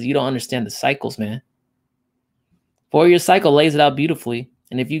like, because you don't understand the cycles, man. 4-year cycle lays it out beautifully.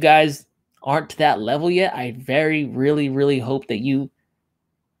 And if you guys aren't to that level yet, I really, really hope that you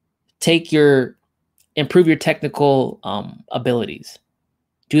improve your technical abilities.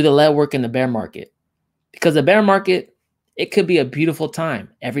 Do the lead work in the bear market. Because the bear market, it could be a beautiful time.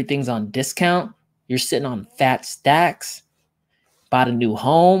 Everything's on discount. You're sitting on fat stacks. Bought a new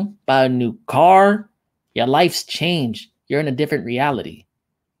home, bought a new car. Your life's changed. You're in a different reality.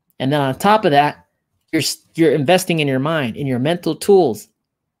 And then on top of that, you're investing in your mind, in your mental tools,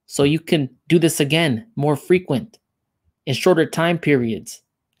 so you can do this again more frequent in shorter time periods.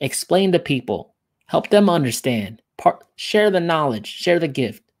 Explain to people, help them understand, share the knowledge, share the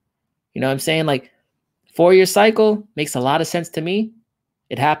gift. You know what I'm saying? Like, 4-year cycle makes a lot of sense to me.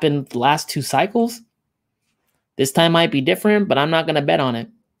 It happened the last 2 cycles. This time might be different, but I'm not going to bet on it.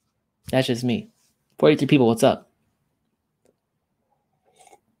 That's just me. 43 people, what's up?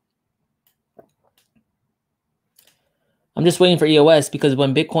 I'm just waiting for EOS because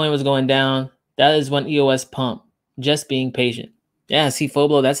when Bitcoin was going down, that is when EOS pumped. Just being patient. Yeah, see,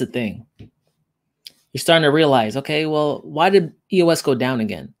 Foblo, that's the thing. You're starting to realize, okay, well, why did EOS go down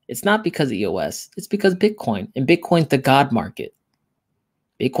again? It's not because of EOS. It's because Bitcoin. And Bitcoin's the God market.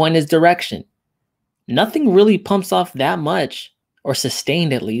 Bitcoin is direction. Nothing really pumps off that much, or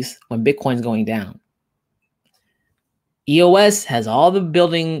sustained at least, when Bitcoin's going down. EOS has all the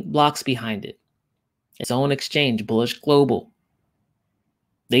building blocks behind it. Its own exchange, Bullish Global.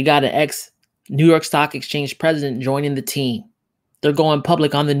 They got an ex-New York Stock Exchange president joining the team. They're going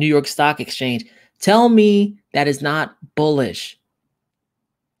public on the New York Stock Exchange. Tell me that is not bullish.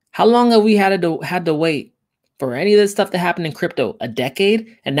 How long have we had to wait for any of this stuff to happen in crypto? A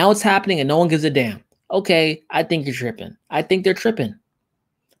decade? And now it's happening and no one gives a damn. Okay, I think you're tripping. I think they're tripping.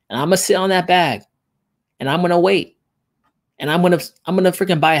 And I'm going to sit on that bag. And I'm going to wait. And I'm going to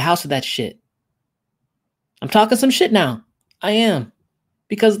freaking buy a house with that shit. I'm talking some shit now. I am.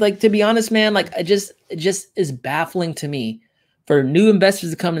 Because, like, to be honest, man, like, it just is baffling to me for new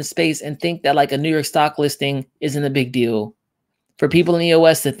investors to come in space and think that, like, a New York stock listing isn't a big deal. For people in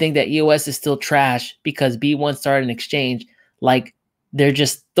EOS to think that EOS is still trash because B1 started an exchange, like, they're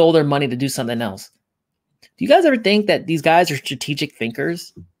just stole their money to do something else. Do you guys ever think that these guys are strategic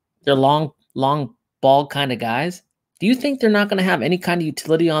thinkers? They're long ball kind of guys. Do you think they're not going to have any kind of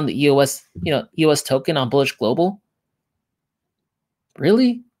utility on the EOS, EOS token on Bullish Global?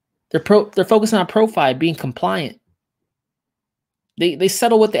 Really? They're focusing on Profi being compliant. They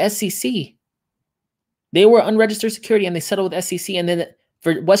settle with the SEC. They were unregistered security and they settled with SEC. And then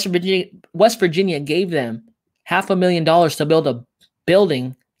for West Virginia gave them $500,000 to build a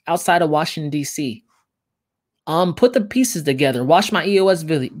building outside of Washington, D.C. Put the pieces together. Watch my EOS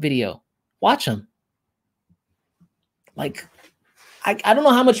video. Watch them. Like, I don't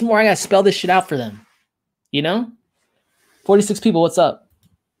know how much more I got to spell this shit out for them. 46 people, what's up?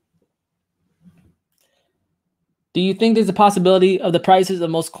 Do you think there's a possibility of the prices of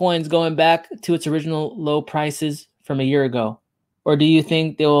most coins going back to its original low prices from a year ago? Or do you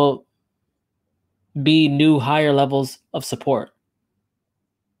think there will be new higher levels of support?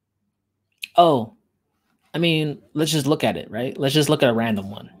 Oh, I mean, let's just look at it, right? Let's just look at a random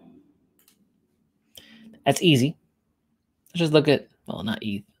one. That's easy. Let's just look at, well, not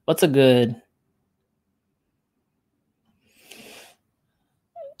ETH. What's a good,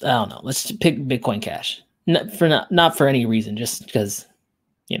 I don't know. Let's just pick Bitcoin Cash. Not for any reason, just because,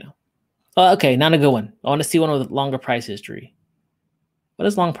 okay, not a good one. I want to see one with longer price history. What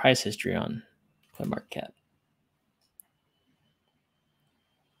is long price history on Market Cap?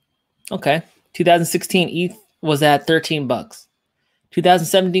 Okay, 2016 ETH was at $13.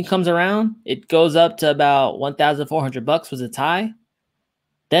 2017 comes around, it goes up to about $1,400 was its high.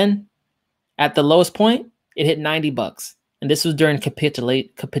 Then, at the lowest point, it hit $90, and this was during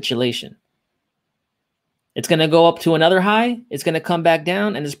capitulation. It's going to go up to another high. It's going to come back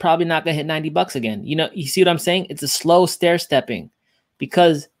down, and it's probably not going to hit $90 again. You see what I'm saying? It's a slow stair stepping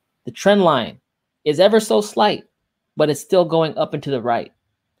because the trend line is ever so slight, but it's still going up and to the right.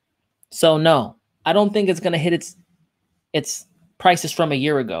 So no, I don't think it's going to hit its prices from a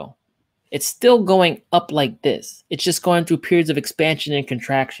year ago. It's still going up like this. It's just going through periods of expansion and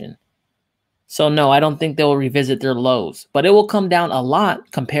contraction. So no, I don't think they'll revisit their lows, but it will come down a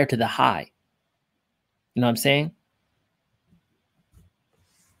lot compared to the high. You know what I'm saying?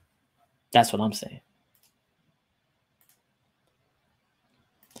 That's what I'm saying.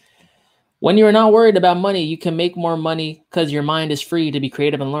 When you're not worried about money, you can make more money because your mind is free to be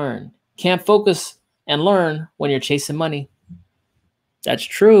creative and learn. Can't focus and learn when you're chasing money. That's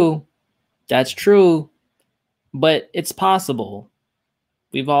true. That's true. But it's possible.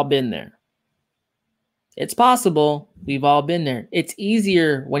 We've all been there. It's possible. We've all been there. It's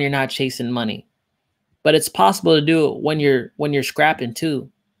easier when you're not chasing money. But it's possible to do it when you're scrapping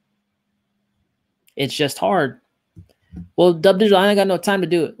too. It's just hard. Well, Dubdigital, I ain't got no time to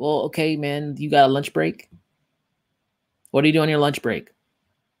do it. Well, okay, man, you got a lunch break? What do you do on your lunch break?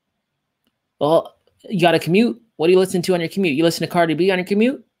 Well, you got a commute? What do you listen to on your commute? You listen to Cardi B on your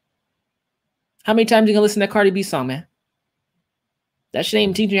commute? How many times are you gonna listen to that Cardi B song, man? That shit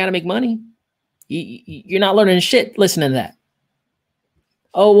ain't teaching you how to make money. You're not learning shit listening to that.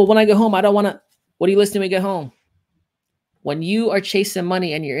 Oh, well, when I get home, I don't want to. What do you listen to when you get home? When you are chasing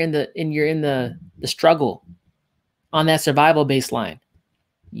money and you're in the struggle on that survival baseline,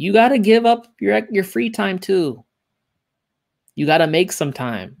 you got to give up your free time too. You got to make some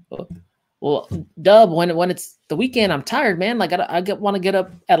time. Well, Dub, when it's the weekend, I'm tired, man. Like I want to get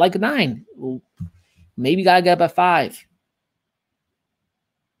up at like 9. Well, maybe you got to get up at 5.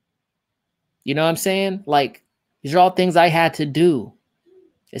 You know what I'm saying? Like, these are all things I had to do.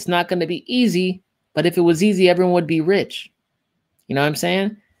 It's not going to be easy, but if it was easy, everyone would be rich. You know what I'm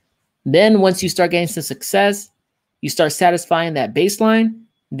saying? Then once you start getting some success, you start satisfying that baseline,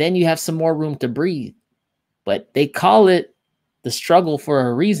 then you have some more room to breathe. But they call it the struggle for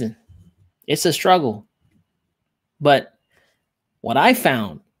a reason. It's a struggle. But what I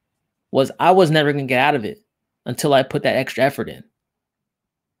found was I was never going to get out of it until I put that extra effort in. You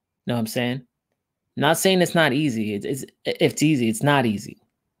know what I'm saying? I'm not saying it's not easy. It's easy. It's not easy.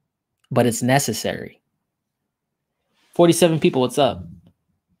 But it's necessary. 47 people, what's up?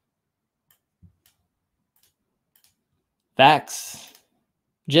 Facts.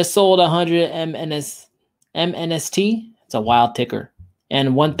 Just sold 100 MNST. It's a wild ticker.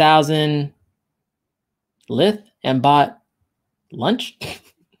 And 1,000 Lith and bought lunch.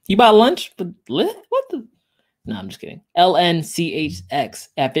 You bought lunch for Lith? What the? No, I'm just kidding. LNCHX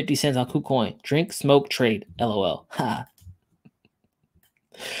at 50 cents on KuCoin. Drink, smoke, trade. LOL. Ha.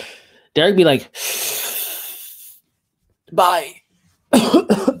 Derek be like, bye.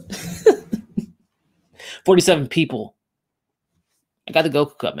 47 people. I got the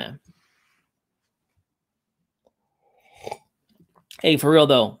Goku cup, man. Hey, for real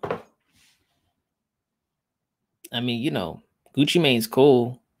though. I mean, you know, Gucci Mane's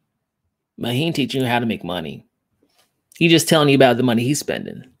cool, but he ain't teaching you how to make money. He just telling you about the money he's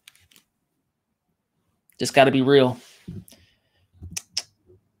spending. Just got to be real.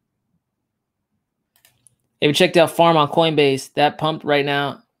 Have you checked out Farm on Coinbase? That pump right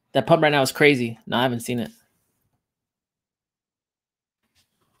now is crazy. No, I haven't seen it.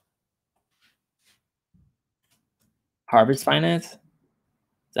 Harvest Finance? Is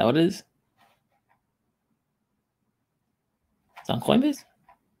that what it is? It's on Coinbase?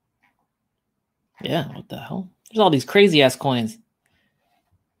 Yeah, what the hell? There's all these crazy ass coins.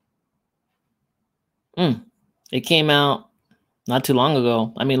 It came out not too long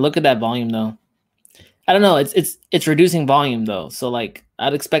ago. I mean, look at that volume though. I don't know. It's reducing volume though. So like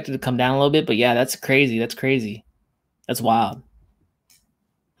I'd expect it to come down a little bit, but yeah, that's crazy. That's crazy. That's wild.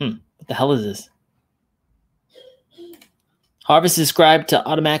 What the hell is this? Harvest is described to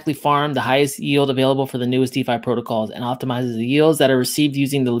automatically farm the highest yield available for the newest DeFi protocols and optimizes the yields that are received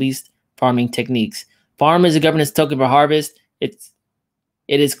using the least farming techniques. Farm is a governance token for Harvest. It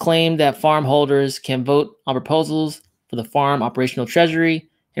is claimed that farm holders can vote on proposals for the farm operational treasury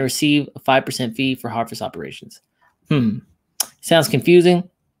and receive a 5% fee for Harvest operations. Sounds confusing.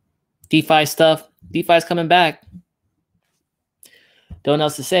 DeFi stuff. DeFi's coming back. Don't know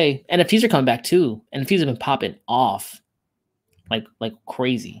what else to say. NFTs are coming back too. NFTs have been popping off like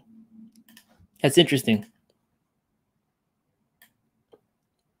crazy. That's interesting.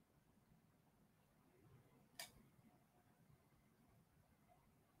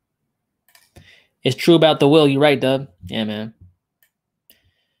 It's true about the will. You're right, Dub. Yeah, man.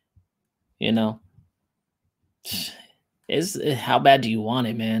 You know, how bad do you want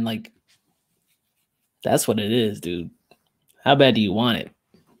it, man? Like, that's what it is, dude. How bad do you want it?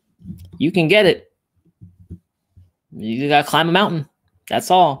 You can get it. You gotta climb a mountain. That's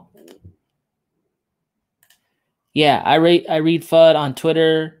all. Yeah, I read FUD on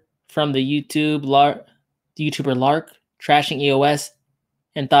Twitter from the YouTuber Lark trashing EOS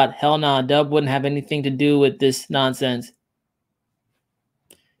and thought, hell nah, Dub wouldn't have anything to do with this nonsense.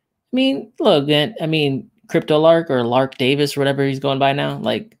 I mean, look, man, I mean, Crypto Lark or Lark Davis or whatever he's going by now,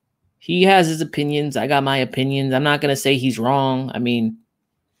 like, he has his opinions. I got my opinions. I'm not going to say he's wrong. I mean,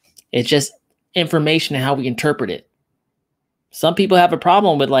 it's just information and how we interpret it. Some people have a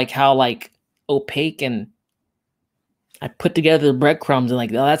problem with like how like opaque and I put together the breadcrumbs and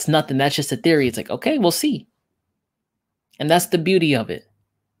like, oh, that's nothing. That's just a theory. It's like, okay, we'll see. And that's the beauty of it.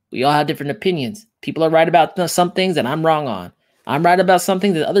 We all have different opinions. People are right about some things that I'm wrong on. I'm right about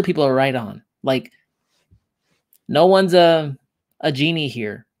something that other people are right on. Like, no one's a genie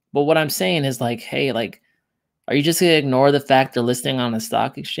here. But what I'm saying is like, hey, like, are you just gonna ignore the fact they're listing on a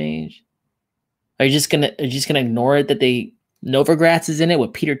stock exchange? Are you just gonna ignore it that Novogratz is in it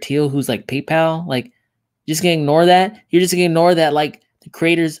with Peter Thiel, who's like PayPal? Like, you're just gonna ignore that? You're just gonna ignore that like the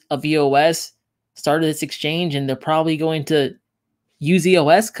creators of EOS started this exchange and they're probably going to use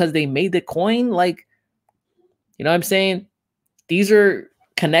EOS because they made the coin? Like, you know what I'm saying? These are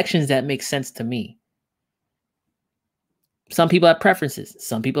connections that make sense to me. Some people have preferences.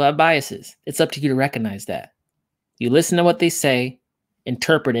 Some people have biases. It's up to you to recognize that. You listen to what they say,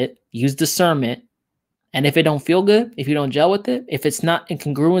 interpret it, use discernment, and if it don't feel good, if you don't gel with it, if it's not in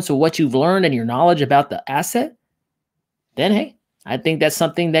congruence with what you've learned and your knowledge about the asset, then hey, I think that's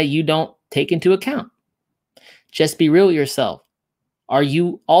something that you don't take into account. Just be real with yourself. Are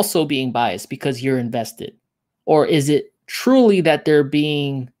you also being biased because you're invested? Or is it truly that they're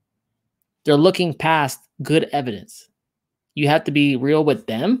looking past good evidence? You have to be real with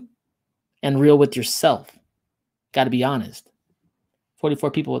them and real with yourself. Got to be honest.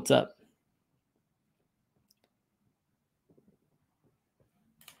 44 people, what's up?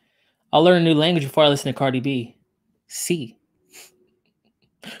 I'll learn a new language before I listen to Cardi B. C.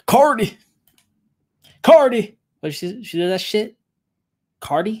 Cardi. What she does that shit?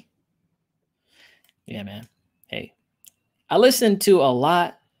 Cardi? Yeah, man. Hey, I listen to a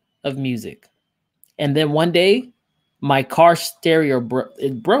lot of music. And then one day, my car stereo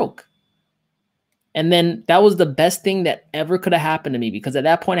broke. And then that was the best thing that ever could have happened to me because at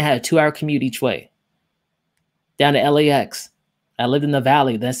that point, I had a 2-hour commute each way down to LAX. I lived in the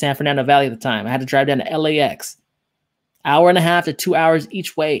Valley, the San Fernando Valley at the time. I had to drive down to LAX. hour and a half to 2 hours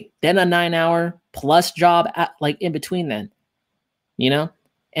each way, then a 9-hour plus job like in between then, you know?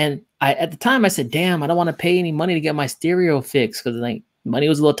 And at the time I said, damn, I don't want to pay any money to get my stereo fixed because like money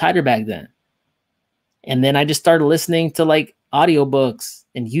was a little tighter back then. And then I just started listening to like audiobooks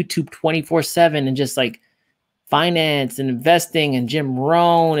and YouTube 24/7 and just like finance and investing and Jim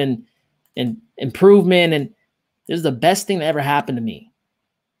Rohn and improvement. And this is the best thing that ever happened to me.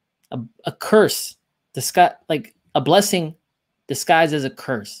 A curse, like a blessing disguised as a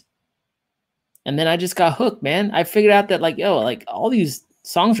curse. And then I just got hooked, man. I figured out that like, yo, like all these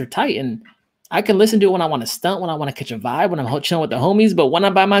songs are tight and I can listen to it when I want to stunt, when I want to catch a vibe, when I'm chilling with the homies. But when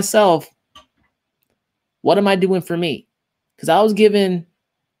I'm by myself, what am I doing for me? Because I was given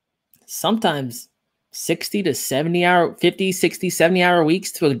sometimes 60 to 70 hour, 50, 60, 70 hour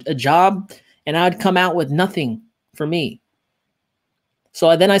weeks to a job, and I'd come out with nothing for me.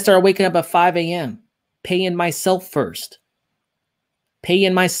 So then I started waking up at 5 a.m., paying myself first.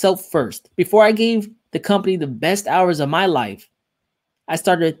 Paying myself first. Before I gave the company the best hours of my life, I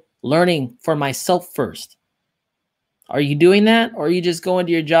started learning for myself first. Are you doing that? Or are you just going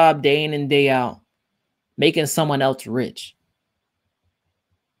to your job day in and day out, making someone else rich?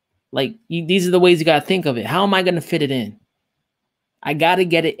 Like, these are the ways you got to think of it. How am I going to fit it in? I got to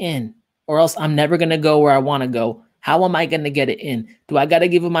get it in, or else I'm never going to go where I want to go. How am I going to get it in? Do I got to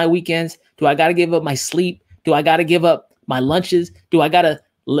give up my weekends? Do I got to give up my sleep? Do I got to give up my lunches? Do I got to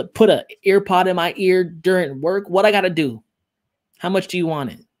put an ear pod in my ear during work? What I got to do? How much do you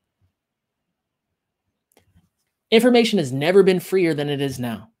want it? Information has never been freer than it is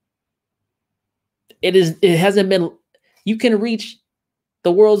now. It hasn't been. You can reach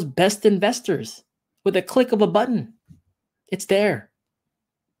the world's best investors with a click of a button. It's there.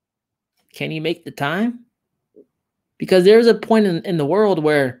 Can you make the time? Because there's a point in the world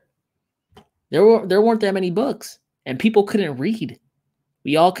where there weren't that many books and people couldn't read.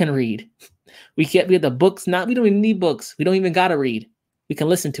 We all can read. We have the books. We don't even need books. We don't even got to read. We can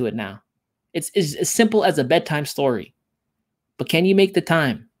listen to it now. It's as simple as a bedtime story. But can you make the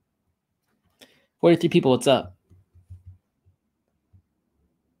time? 43 people, what's up?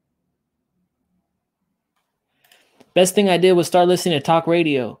 Best thing I did was start listening to talk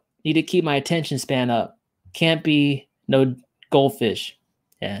radio. Need to keep my attention span up. Can't be no goldfish.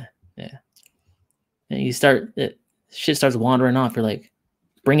 Yeah. And you start, shit starts wandering off. You're like,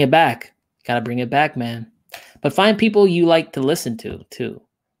 bring it back. Gotta bring it back, man. But find people you like to listen to, too.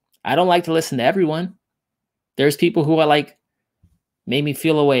 I don't like to listen to everyone. There's people who I like, made me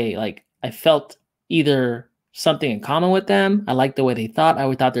feel a way. Like, I felt either something in common with them. I liked the way they thought. I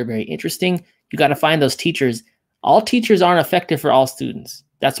always thought they're very interesting. You got to find those teachers. All teachers aren't effective for all students.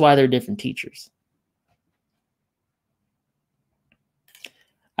 That's why they're different teachers.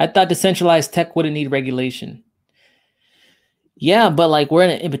 I thought decentralized tech wouldn't need regulation. Yeah, but like we're in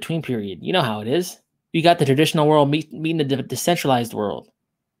an in-between period. You know how it is. You got the traditional world meeting the decentralized world.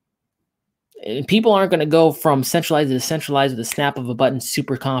 And people aren't going to go from centralized to decentralized with a snap of a button,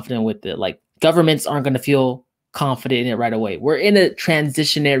 super confident with it. Like governments aren't going to feel confident in it right away. We're in a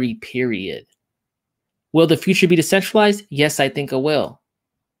transitionary period. Will the future be decentralized? Yes, I think it will.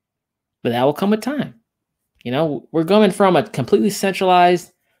 But that will come with time. You know, we're going from a completely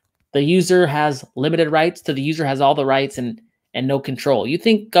centralized, the user has limited rights, to the user has all the rights and no control. You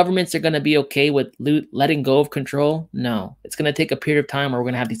think governments are going to be okay with letting go of control? No. It's going to take a period of time where we're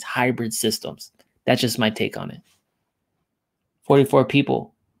going to have these hybrid systems. That's just my take on it. 44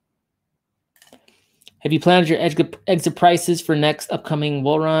 people. Have you planned your exit prices for next upcoming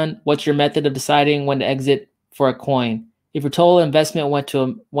bull run? What's your method of deciding when to exit for a coin? If your total investment went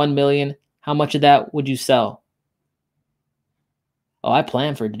to 1 million, how much of that would you sell? Oh, I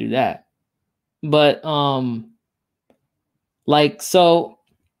plan for it to do that. But so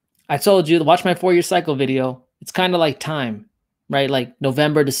I told you to watch my 4-year cycle video. It's kind of like time, right? Like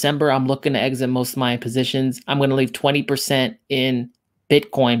November, December, I'm looking to exit most of my positions. I'm going to leave 20% in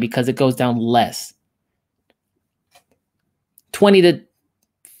Bitcoin because it goes down less. 20 to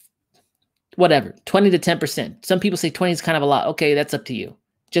 10%. Some people say 20 is kind of a lot. Okay, that's up to you.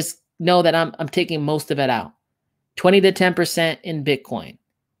 Just know that I'm taking most of it out. 20 to 10% in Bitcoin,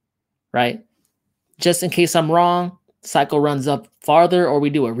 right? Just in case I'm wrong, cycle runs up farther or we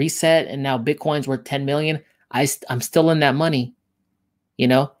do a reset and now Bitcoin's worth 10 million. I'm still in that money. You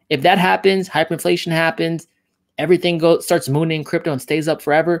know, if that happens, hyperinflation happens, everything starts mooning in crypto and stays up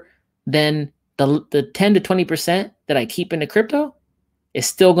forever, then the 10 to 20% that I keep into crypto is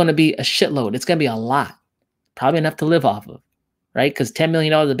still going to be a shitload. It's going to be a lot, probably enough to live off of, right? Because $10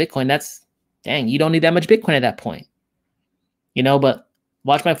 million of Bitcoin, that's, dang, you don't need that much Bitcoin at that point. You know, but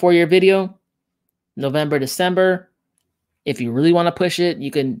watch my 4-year video, November, December. If you really want to push it,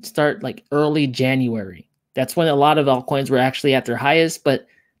 you can start like early January. That's when a lot of altcoins were actually at their highest. But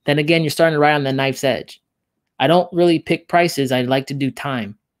then again, you're starting right on the knife's edge. I don't really pick prices. I like to do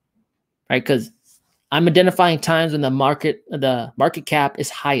time, right? Because I'm identifying times when the market cap is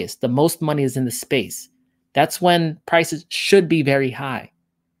highest. The most money is in the space. That's when prices should be very high.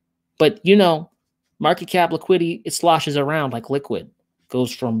 But you know, market cap liquidity, it sloshes around like liquid.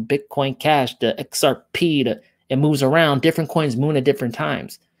 Goes from Bitcoin Cash to XRP to it moves around. Different coins move at different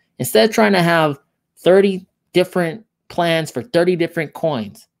times. Instead of trying to have 30 different plans for 30 different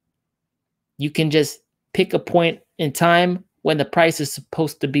coins, you can just pick a point in time when the price is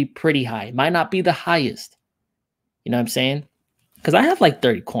supposed to be pretty high. It might not be the highest. You know what I'm saying? Because I have like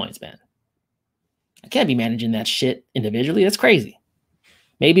 30 coins, man. I can't be managing that shit individually. That's crazy.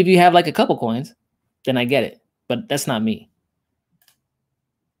 Maybe if you have like a couple coins, then I get it. But that's not me.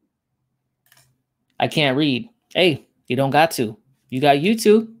 I can't read. Hey, you don't got to. You got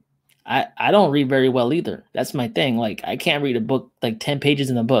YouTube. I don't read very well either. That's my thing. Like, I can't read a book, like 10 pages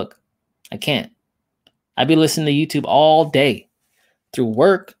in a book. I can't. I be listening to YouTube all day. Through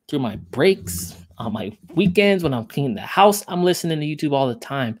work, through my breaks, on my weekends, when I'm cleaning the house, I'm listening to YouTube all the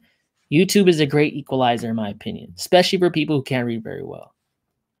time. YouTube is a great equalizer, in my opinion, especially for people who can't read very well.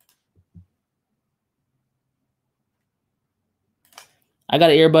 I got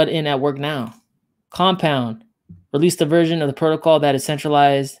an earbud in at work now. Compound released a version of the protocol that is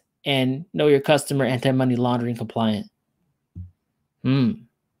centralized and know your customer anti-money laundering compliant.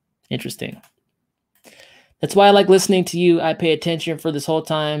 Interesting. That's why I like listening to you. I pay attention for this whole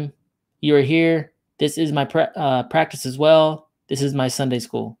time. You are here. This is my practice as well. This is my Sunday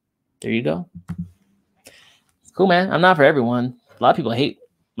school. There you go. It's cool, man. I'm not for everyone. A lot of people hate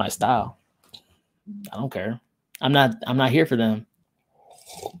my style. I don't care. I'm not here for them.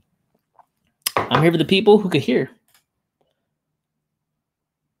 I'm here for the people who could hear.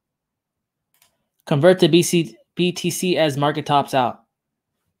 Convert to BTC as market tops out.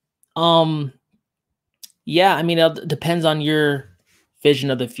 Yeah, I mean, it depends on your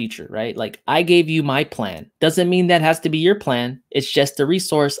vision of the future, right? Like, I gave you my plan. Doesn't mean that has to be your plan. It's just a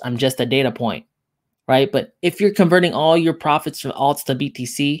resource. I'm just a data point, right? But if you're converting all your profits from alts to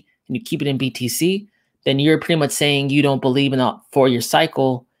BTC and you keep it in BTC, then you're pretty much saying you don't believe in a 4-year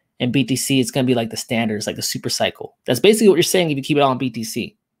cycle, and BTC is going to be like the standard. It's like the super cycle. That's basically what you're saying if you keep it all in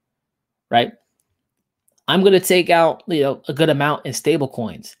BTC, right? I'm going to take out, a good amount in stable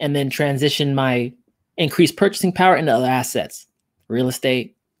coins and then transition my increased purchasing power into other assets, real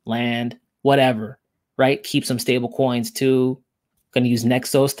estate, land, whatever, right? Keep some stable coins too. Going to use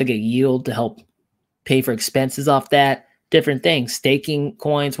Nexos to get yield to help pay for expenses off that. Different things, staking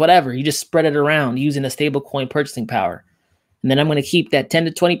coins, whatever. You just spread it around using a stable coin purchasing power. And then I'm going to keep that 10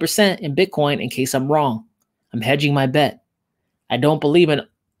 to 20% in Bitcoin in case I'm wrong. I'm hedging my bet. I don't believe in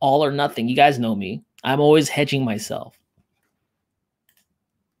all or nothing. You guys know me. I'm always hedging myself.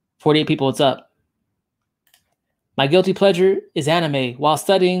 48 people, what's up? My guilty pleasure is anime while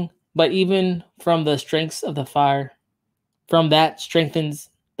studying, but even from the strengths of the fire, from that strengthens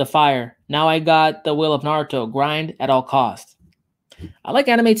the fire. Now I got the will of Naruto, grind at all costs. I like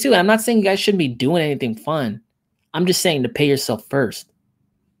anime too, and I'm not saying you guys shouldn't be doing anything fun. I'm just saying to pay yourself first.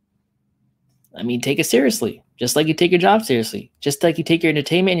 I mean, take it seriously, just like you take your job seriously, just like you take your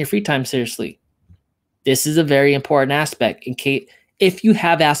entertainment and your free time seriously. This is a very important aspect in case if you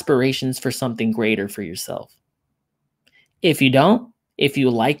have aspirations for something greater for yourself. If you don't, if you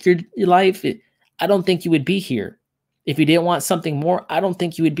like your life, I don't think you would be here. If you didn't want something more, I don't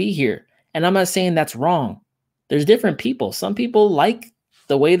think you would be here. And I'm not saying that's wrong. There's different people. Some people like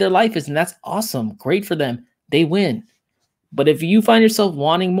the way their life is, and that's awesome. Great for them. They win. But if you find yourself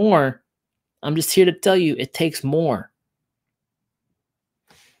wanting more, I'm just here to tell you it takes more.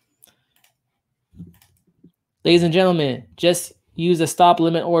 Ladies and gentlemen, just use a stop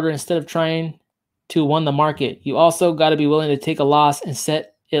limit order instead of trying to win the market. You also got to be willing to take a loss and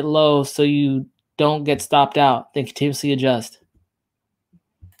set it low so you don't get stopped out, then continuously adjust.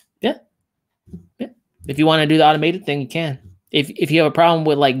 Yeah. If you want to do the automated thing, you can. If you have a problem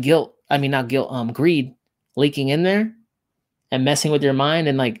with like greed leaking in there and messing with your mind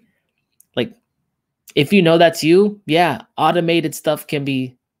and like if you know that's you, yeah, automated stuff can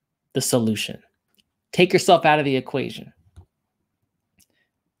be the solution. Take yourself out of the equation.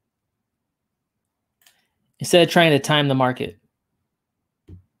 Instead of trying to time the market.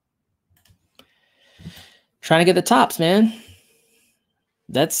 Trying to get the tops, man.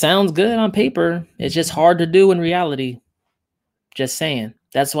 That sounds good on paper. It's just hard to do in reality. Just saying.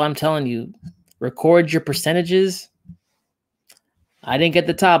 That's why I'm telling you. Record your percentages. I didn't get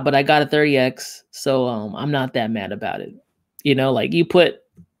the top, but I got a 30x. So I'm not that mad about it. You know, like you put,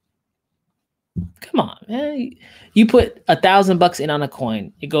 come on, man. You put $1,000 in on a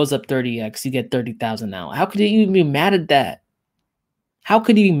coin, it goes up 30x, you get 30,000 now. How could you even be mad at that? How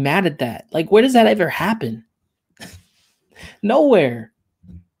could you be mad at that? Like, where does that ever happen? Nowhere.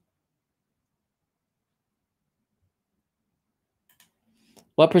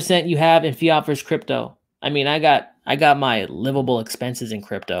 What percent you have in fiat versus crypto? I mean, I got my livable expenses in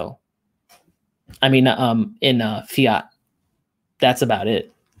crypto. I mean, in fiat. That's about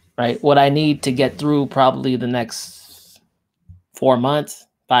it, right? What I need to get through probably the next 4 months,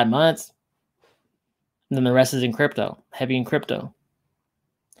 5 months, and then the rest is in crypto, heavy in crypto.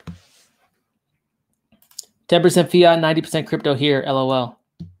 10% fiat, 90% crypto here, LOL.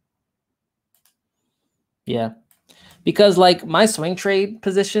 Yeah. Because like my swing trade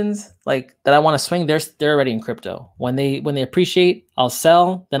positions, like that I want to swing, they're already in crypto. When they appreciate, I'll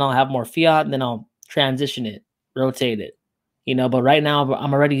sell, then I'll have more fiat, and then I'll transition it, rotate it. You know, but right now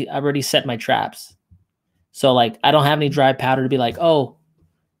I've already set my traps. So like I don't have any dry powder to be like, oh,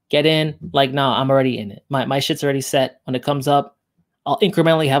 get in. Like, no, I'm already in it. My shit's already set. When it comes up, I'll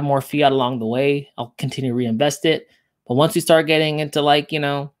incrementally have more fiat along the way. I'll continue to reinvest it. But once we start getting into like, you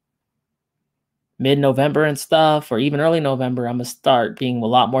know, mid-November and stuff, or even early November, I'm going to start being a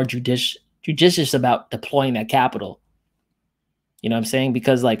lot more judicious about deploying that capital. You know what I'm saying?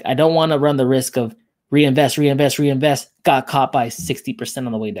 Because like, I don't want to run the risk of reinvest, got caught by 60%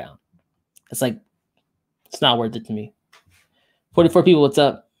 on the way down. It's like, it's not worth it to me. 44 people, what's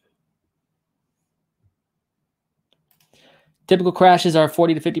up? Typical crashes are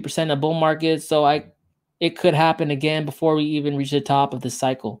 40 to 50% of bull markets. So it could happen again before we even reach the top of the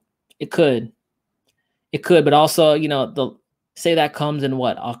cycle. It could, but also, you know, say that comes in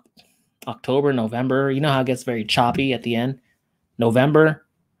what, October, November, you know how it gets very choppy at the end, November.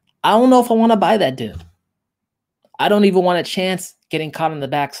 I don't know if I want to buy that dip. I don't even want a chance getting caught on the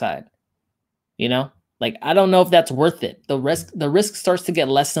backside. You know, like, I don't know if that's worth it. The risk starts to get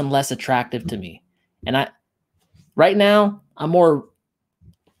less and less attractive to me. And right now, I'm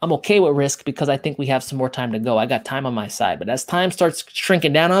okay with risk because I think we have some more time to go. I got time on my side, but as time starts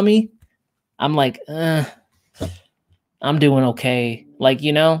shrinking down on me, I'm like, I'm doing okay. Like,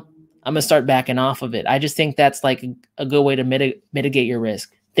 you know, I'm going to start backing off of it. I just think that's like a good way to mitigate your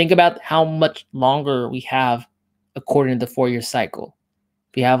risk. Think about how much longer we have according to the 4-year cycle.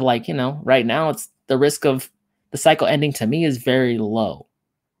 If you have like, you know, right now it's the risk of the cycle ending to me is very low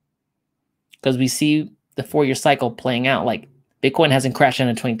because we see the 4-year cycle playing out. Like Bitcoin hasn't crashed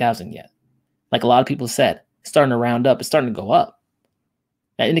under 20,000 yet. Like a lot of people said, it's starting to round up. It's starting to go up.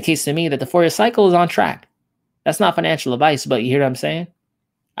 That indicates to me that the 4-year cycle is on track. That's not financial advice, but you hear what I'm saying?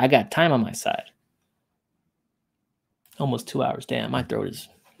 I got time on my side. Almost 2 hours. Damn, my throat is...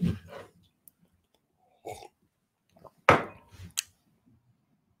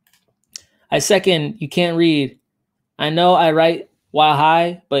 I second, you can't read. I know I write while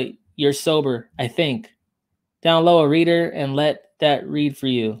high, but you're sober, I think. Down low a reader and let that read for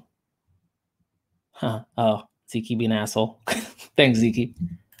you. Huh. Oh, Zeke be an asshole. Thanks, Zeke.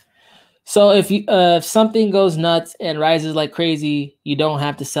 So if something goes nuts and rises like crazy, you don't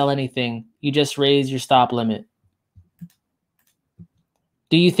have to sell anything. You just raise your stop limit.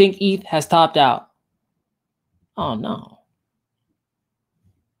 Do you think ETH has topped out? Oh, no.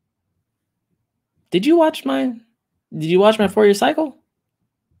 Did you watch my 4-year cycle?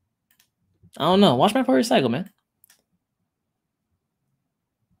 I don't know. Watch my 4-year cycle, man.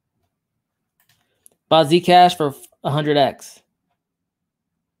 Bought Zcash for 100x.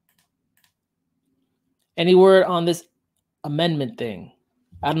 Any word on this amendment thing?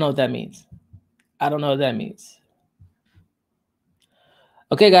 I don't know what that means.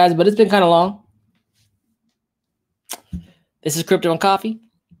 Okay, guys, but it's been kind of long. This is Crypto and Coffee.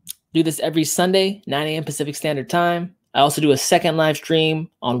 Do this every Sunday, 9 a.m. Pacific Standard Time. I also do a second live stream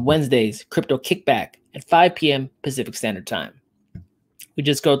on Wednesdays, Crypto Kickback at 5 p.m. Pacific Standard Time. We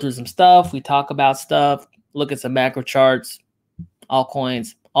just go through some stuff. We talk about stuff, look at some macro charts,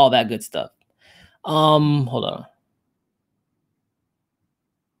 altcoins, all that good stuff. Hold on.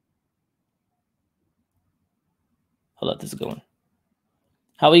 Hold up, this is a good one.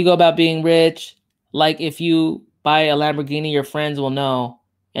 How will you go about being rich? Like if you buy a Lamborghini, your friends will know,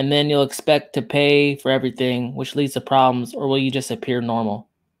 and then you'll expect to pay for everything, which leads to problems, or will you just appear normal?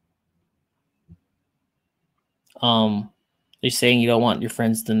 You're saying you don't want your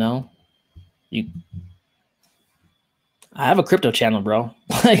friends to know? I have a crypto channel, bro.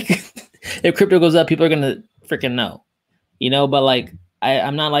 Like, if crypto goes up, people are gonna freaking know, you know. But like,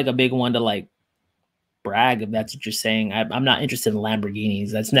 I'm not like a big one to like brag if that's what you're saying. I'm not interested in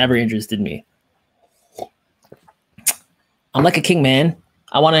Lamborghinis. That's never interested me. I'm like a king, man.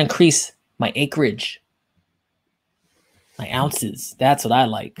 I want to increase my acreage, my ounces. That's what I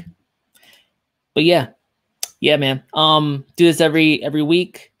like. But yeah, man. Do this every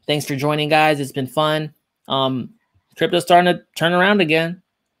week. Thanks for joining, guys. It's been fun. Crypto's starting to turn around again.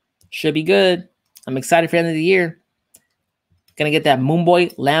 Should be good. I'm excited for the end of the year. Gonna get that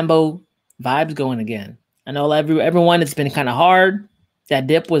Moonboy Lambo vibes going again. I know everyone, it's been kind of hard. That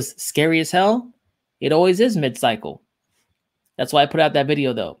dip was scary as hell. It always is mid-cycle. That's why I put out that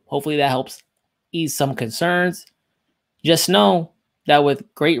video, though. Hopefully that helps ease some concerns. Just know that with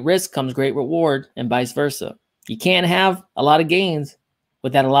great risk comes great reward, and vice versa. You can't have a lot of gains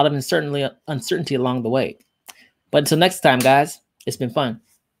without a lot of uncertainty along the way. But until next time, guys, it's been fun.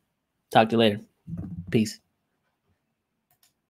 Talk to you later. Peace.